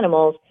other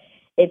animals,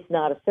 it's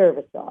not a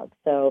service dog.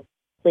 So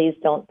please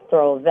don't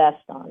throw a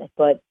vest on it.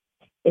 But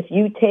if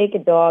you take a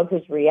dog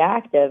who's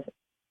reactive,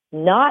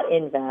 not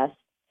in vest,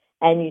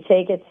 and you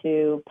take it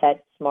to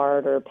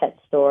PetSmart or Pet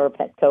Store,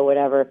 Petco,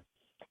 whatever,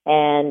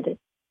 and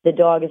the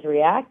dog is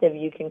reactive,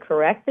 you can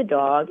correct the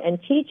dog and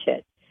teach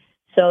it.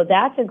 So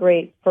that's a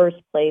great first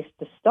place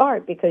to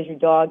start because your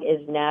dog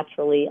is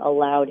naturally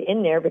allowed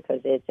in there because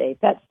it's a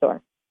pet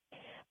store.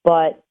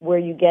 But where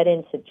you get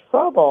into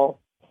trouble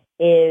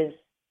is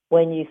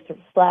when you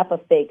slap a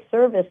fake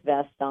service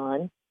vest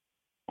on,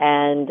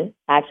 and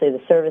actually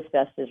the service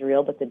vest is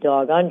real, but the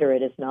dog under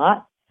it is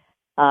not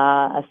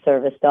a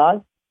service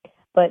dog.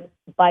 But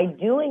by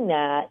doing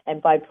that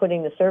and by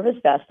putting the service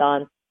vest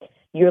on,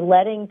 you're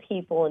letting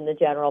people in the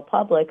general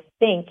public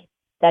think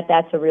that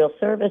that's a real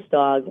service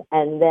dog,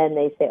 and then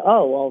they say,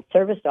 oh, well,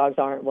 service dogs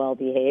aren't well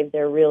behaved.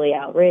 They're really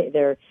outraged.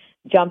 They're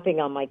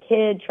jumping on my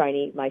kid, trying to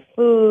eat my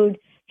food,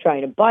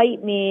 trying to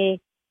bite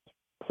me.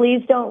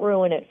 Please don't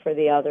ruin it for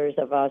the others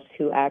of us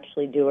who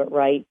actually do it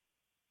right.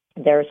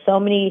 There are so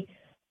many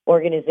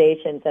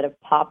organizations that have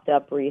popped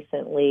up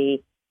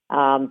recently,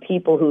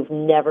 people who've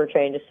never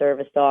trained a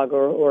service dog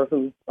or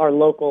who are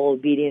local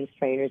obedience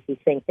trainers who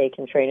think they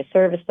can train a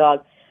service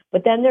dog.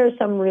 But then there are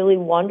some really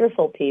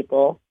wonderful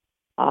people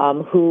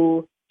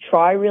who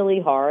try really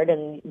hard,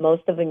 and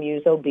most of them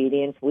use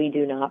obedience. We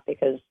do not,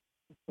 because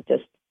it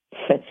just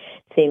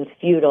seems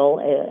futile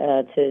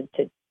to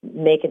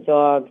make a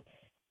dog.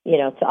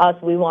 To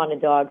us, we want a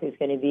dog who's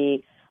going to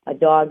be a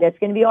dog that's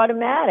going to be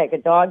automatic, a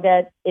dog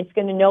that it's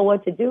going to know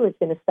what to do. It's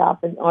going to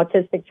stop an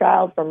autistic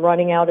child from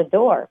running out a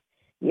door.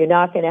 You're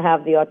not going to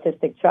have the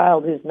autistic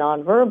child who's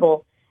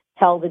nonverbal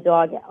tell the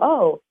dog,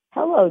 oh,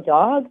 hello,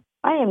 dog.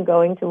 I am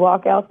going to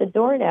walk out the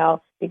door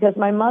now because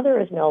my mother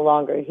is no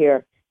longer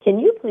here. Can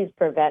you please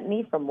prevent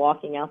me from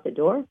walking out the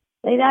door?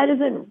 That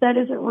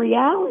isn't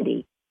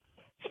reality.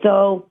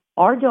 So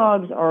our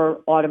dogs are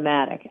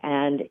automatic,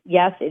 and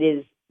yes, it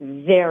is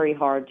very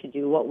hard to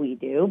do what we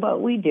do,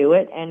 but we do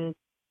it, and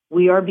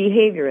we are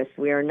behaviorists.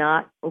 We are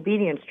not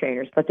obedience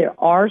trainers, but there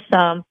are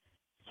some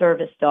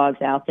service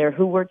dogs out there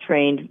who were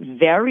trained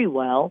very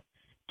well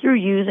through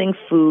using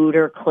food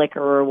or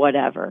clicker or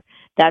whatever.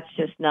 That's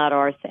just not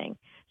our thing.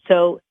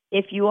 So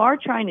if you are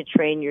trying to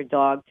train your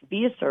dog to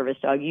be a service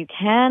dog, you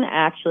can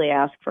actually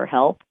ask for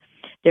help.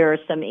 There are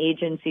some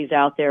agencies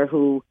out there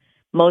who,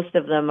 most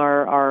of them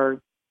are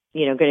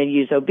going to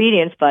use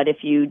obedience, but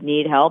if you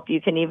need help,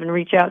 you can even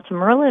reach out to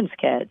Merlin's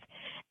Kids,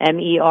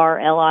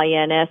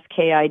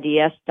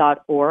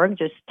 MERLINSKIDS.org.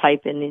 Just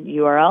type in the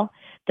URL,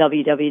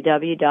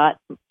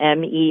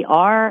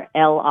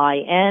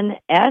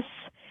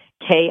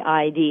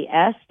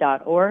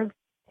 www.MERLINSKIDS.org.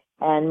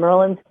 And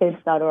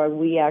merlinskids.org,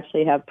 we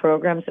actually have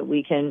programs that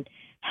we can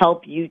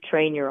help you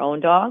train your own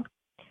dog,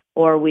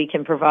 or we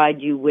can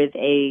provide you with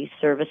a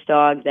service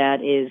dog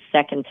that is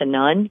second to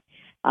none,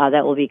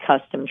 that will be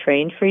custom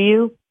trained for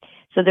you.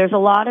 So there's a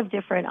lot of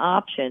different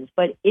options.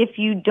 But if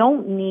you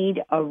don't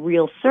need a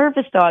real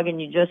service dog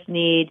and you just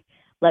need,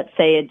 let's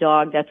say, a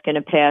dog that's going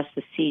to pass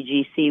the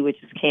CGC,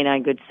 which is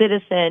Canine Good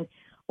Citizen,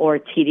 or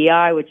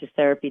TDI, which is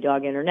Therapy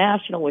Dog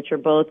International, which are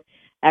both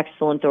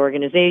excellent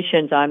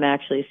organizations. I'm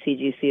actually a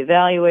CGC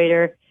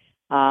evaluator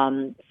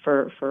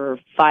for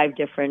 5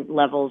 different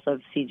levels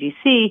of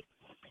CGC.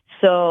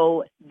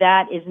 So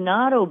that is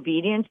not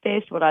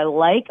obedience-based. What I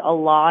like a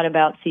lot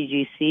about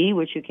CGC,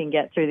 which you can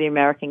get through the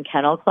American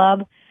Kennel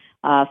Club,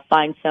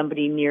 find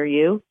somebody near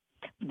you.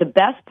 The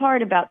best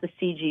part about the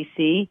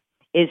CGC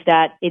is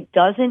that it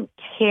doesn't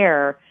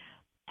care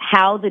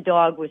how the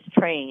dog was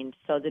trained.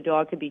 So the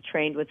dog could be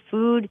trained with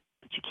food,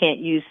 but you can't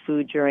use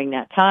food during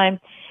that time.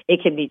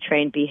 It can be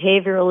trained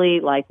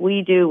behaviorally like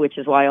we do, which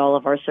is why all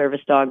of our service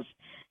dogs,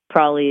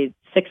 probably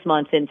 6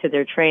 months into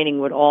their training,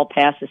 would all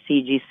pass a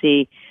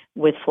CGC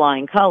with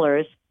flying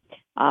colors.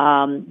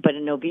 But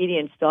an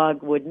obedience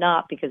dog would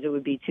not, because it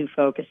would be too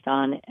focused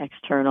on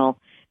external,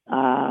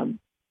 kind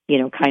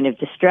of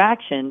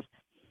distractions.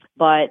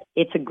 But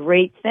it's a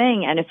great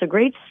thing, and it's a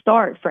great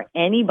start for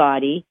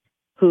anybody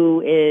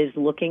who is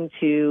looking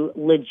to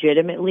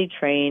legitimately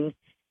train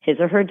his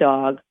or her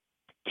dog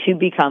to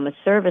become a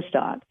service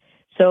dog.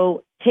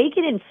 So take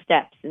it in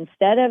steps.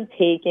 Instead of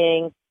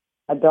taking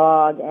a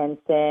dog and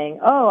saying,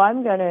 oh,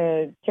 I'm going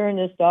to turn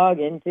this dog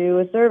into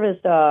a service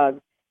dog.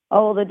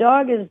 Oh, well, the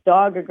dog is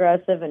dog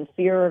aggressive and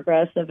fear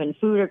aggressive and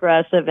food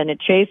aggressive, and it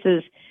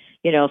chases,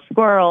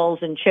 squirrels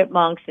and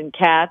chipmunks and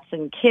cats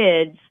and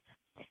kids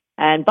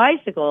and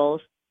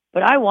bicycles,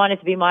 but I want it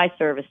to be my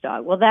service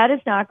dog. Well, that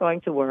is not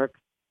going to work.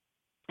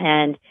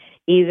 And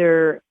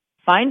either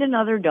find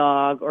another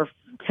dog or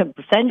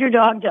send your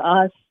dog to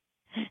us,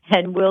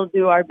 and we'll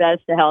do our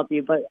best to help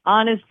you. But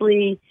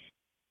honestly,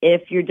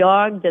 if your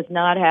dog does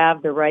not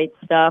have the right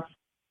stuff,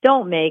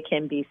 don't make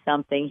him be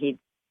something he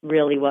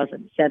really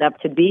wasn't set up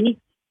to be.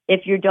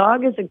 If your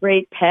dog is a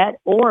great pet,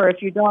 or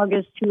if your dog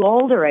is too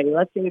old already,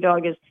 let's say your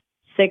dog is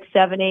 6,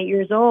 7, 8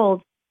 years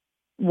old,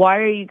 why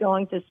are you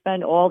going to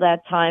spend all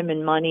that time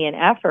and money and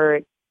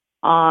effort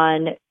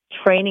on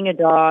training a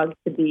dog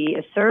to be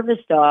a service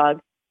dog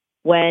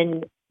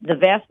when the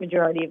vast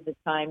majority of the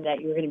time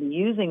that you're going to be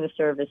using the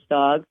service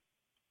dog,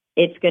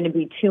 it's going to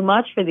be too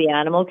much for the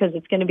animal because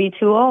it's going to be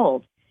too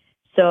old.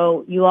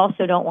 So you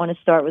also don't want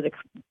to start with a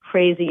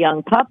crazy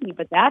young puppy,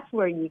 but that's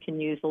where you can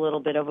use a little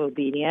bit of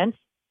obedience.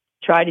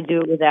 Try to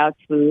do it without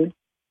food,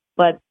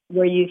 but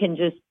where you can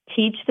just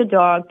teach the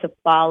dog to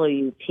follow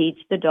you, teach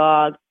the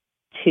dog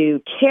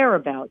to care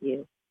about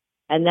you.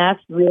 And that's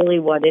really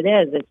what it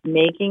is. It's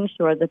making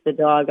sure that the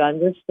dog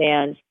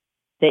understands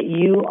that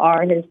you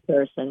are his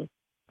person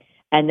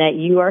and that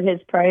you are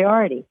his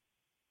priority.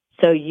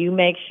 So you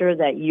make sure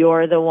that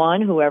you're the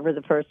one, whoever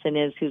the person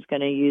is who's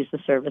going to use the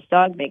service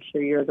dog, make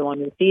sure you're the one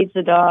who feeds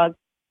the dog.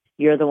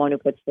 You're the one who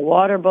puts the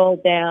water bowl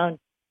down.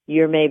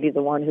 You're maybe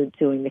the one who's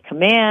doing the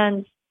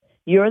commands.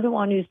 You're the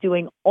one who's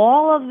doing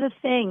all of the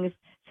things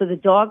so the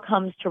dog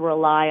comes to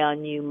rely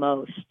on you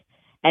most.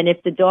 And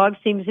if the dog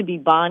seems to be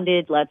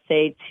bonded, let's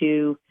say,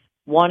 to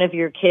one of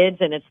your kids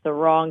and it's the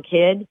wrong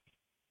kid,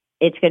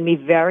 it's going to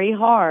be very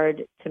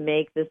hard to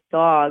make this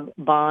dog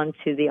bond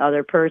to the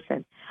other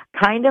person.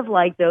 Kind of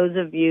like those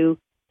of you,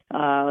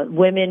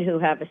 women who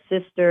have a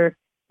sister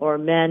or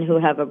men who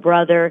have a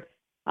brother,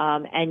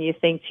 and you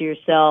think to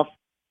yourself,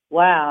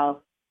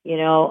 wow,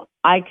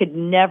 I could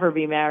never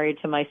be married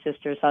to my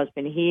sister's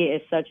husband. He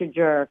is such a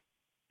jerk.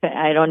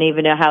 I don't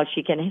even know how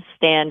she can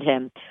stand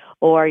him.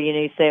 Or,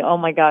 you say, oh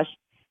my gosh,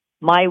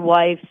 my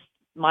wife's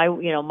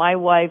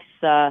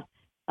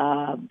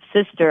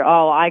sister,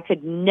 oh, I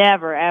could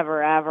never,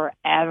 ever, ever,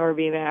 ever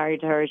be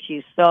married to her.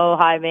 She's so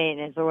high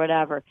maintenance or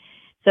whatever.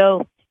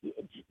 So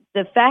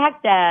the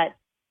fact that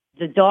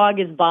the dog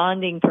is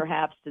bonding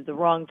perhaps to the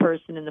wrong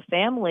person in the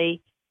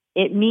family,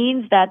 it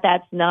means that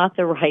that's not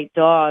the right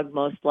dog,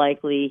 most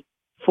likely,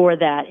 for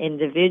that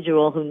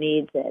individual who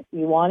needs it.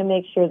 You want to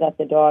make sure that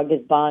the dog is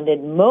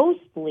bonded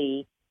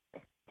mostly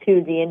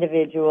to the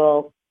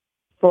individual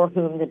for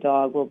whom the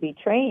dog will be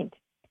trained.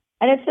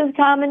 And it's just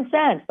common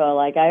sense. But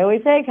like I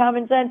always say,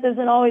 common sense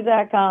isn't always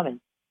that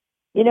common.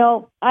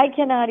 I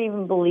cannot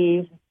even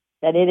believe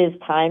that it is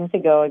time to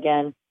go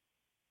again.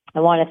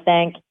 I want to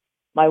thank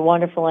my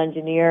wonderful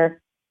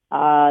engineer,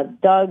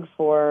 Doug,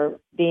 for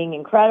being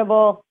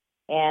incredible.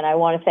 And I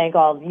want to thank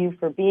all of you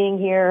for being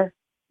here.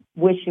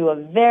 Wish you a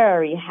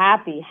very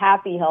happy,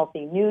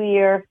 healthy new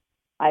year.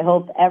 I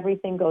hope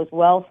everything goes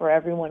well for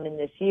everyone in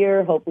this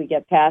year. Hope we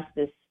get past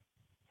this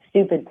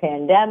stupid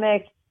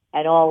pandemic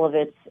and all of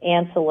its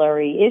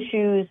ancillary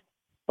issues.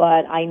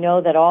 But I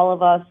know that all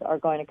of us are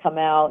going to come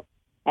out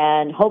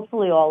and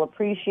hopefully all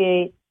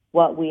appreciate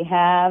what we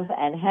have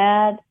and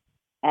had.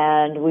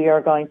 And we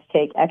are going to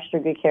take extra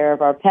good care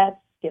of our pets,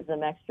 give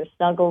them extra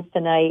snuggles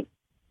tonight.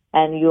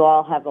 And you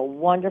all have a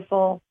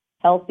wonderful,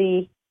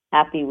 healthy,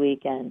 happy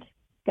weekend.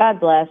 God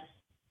bless.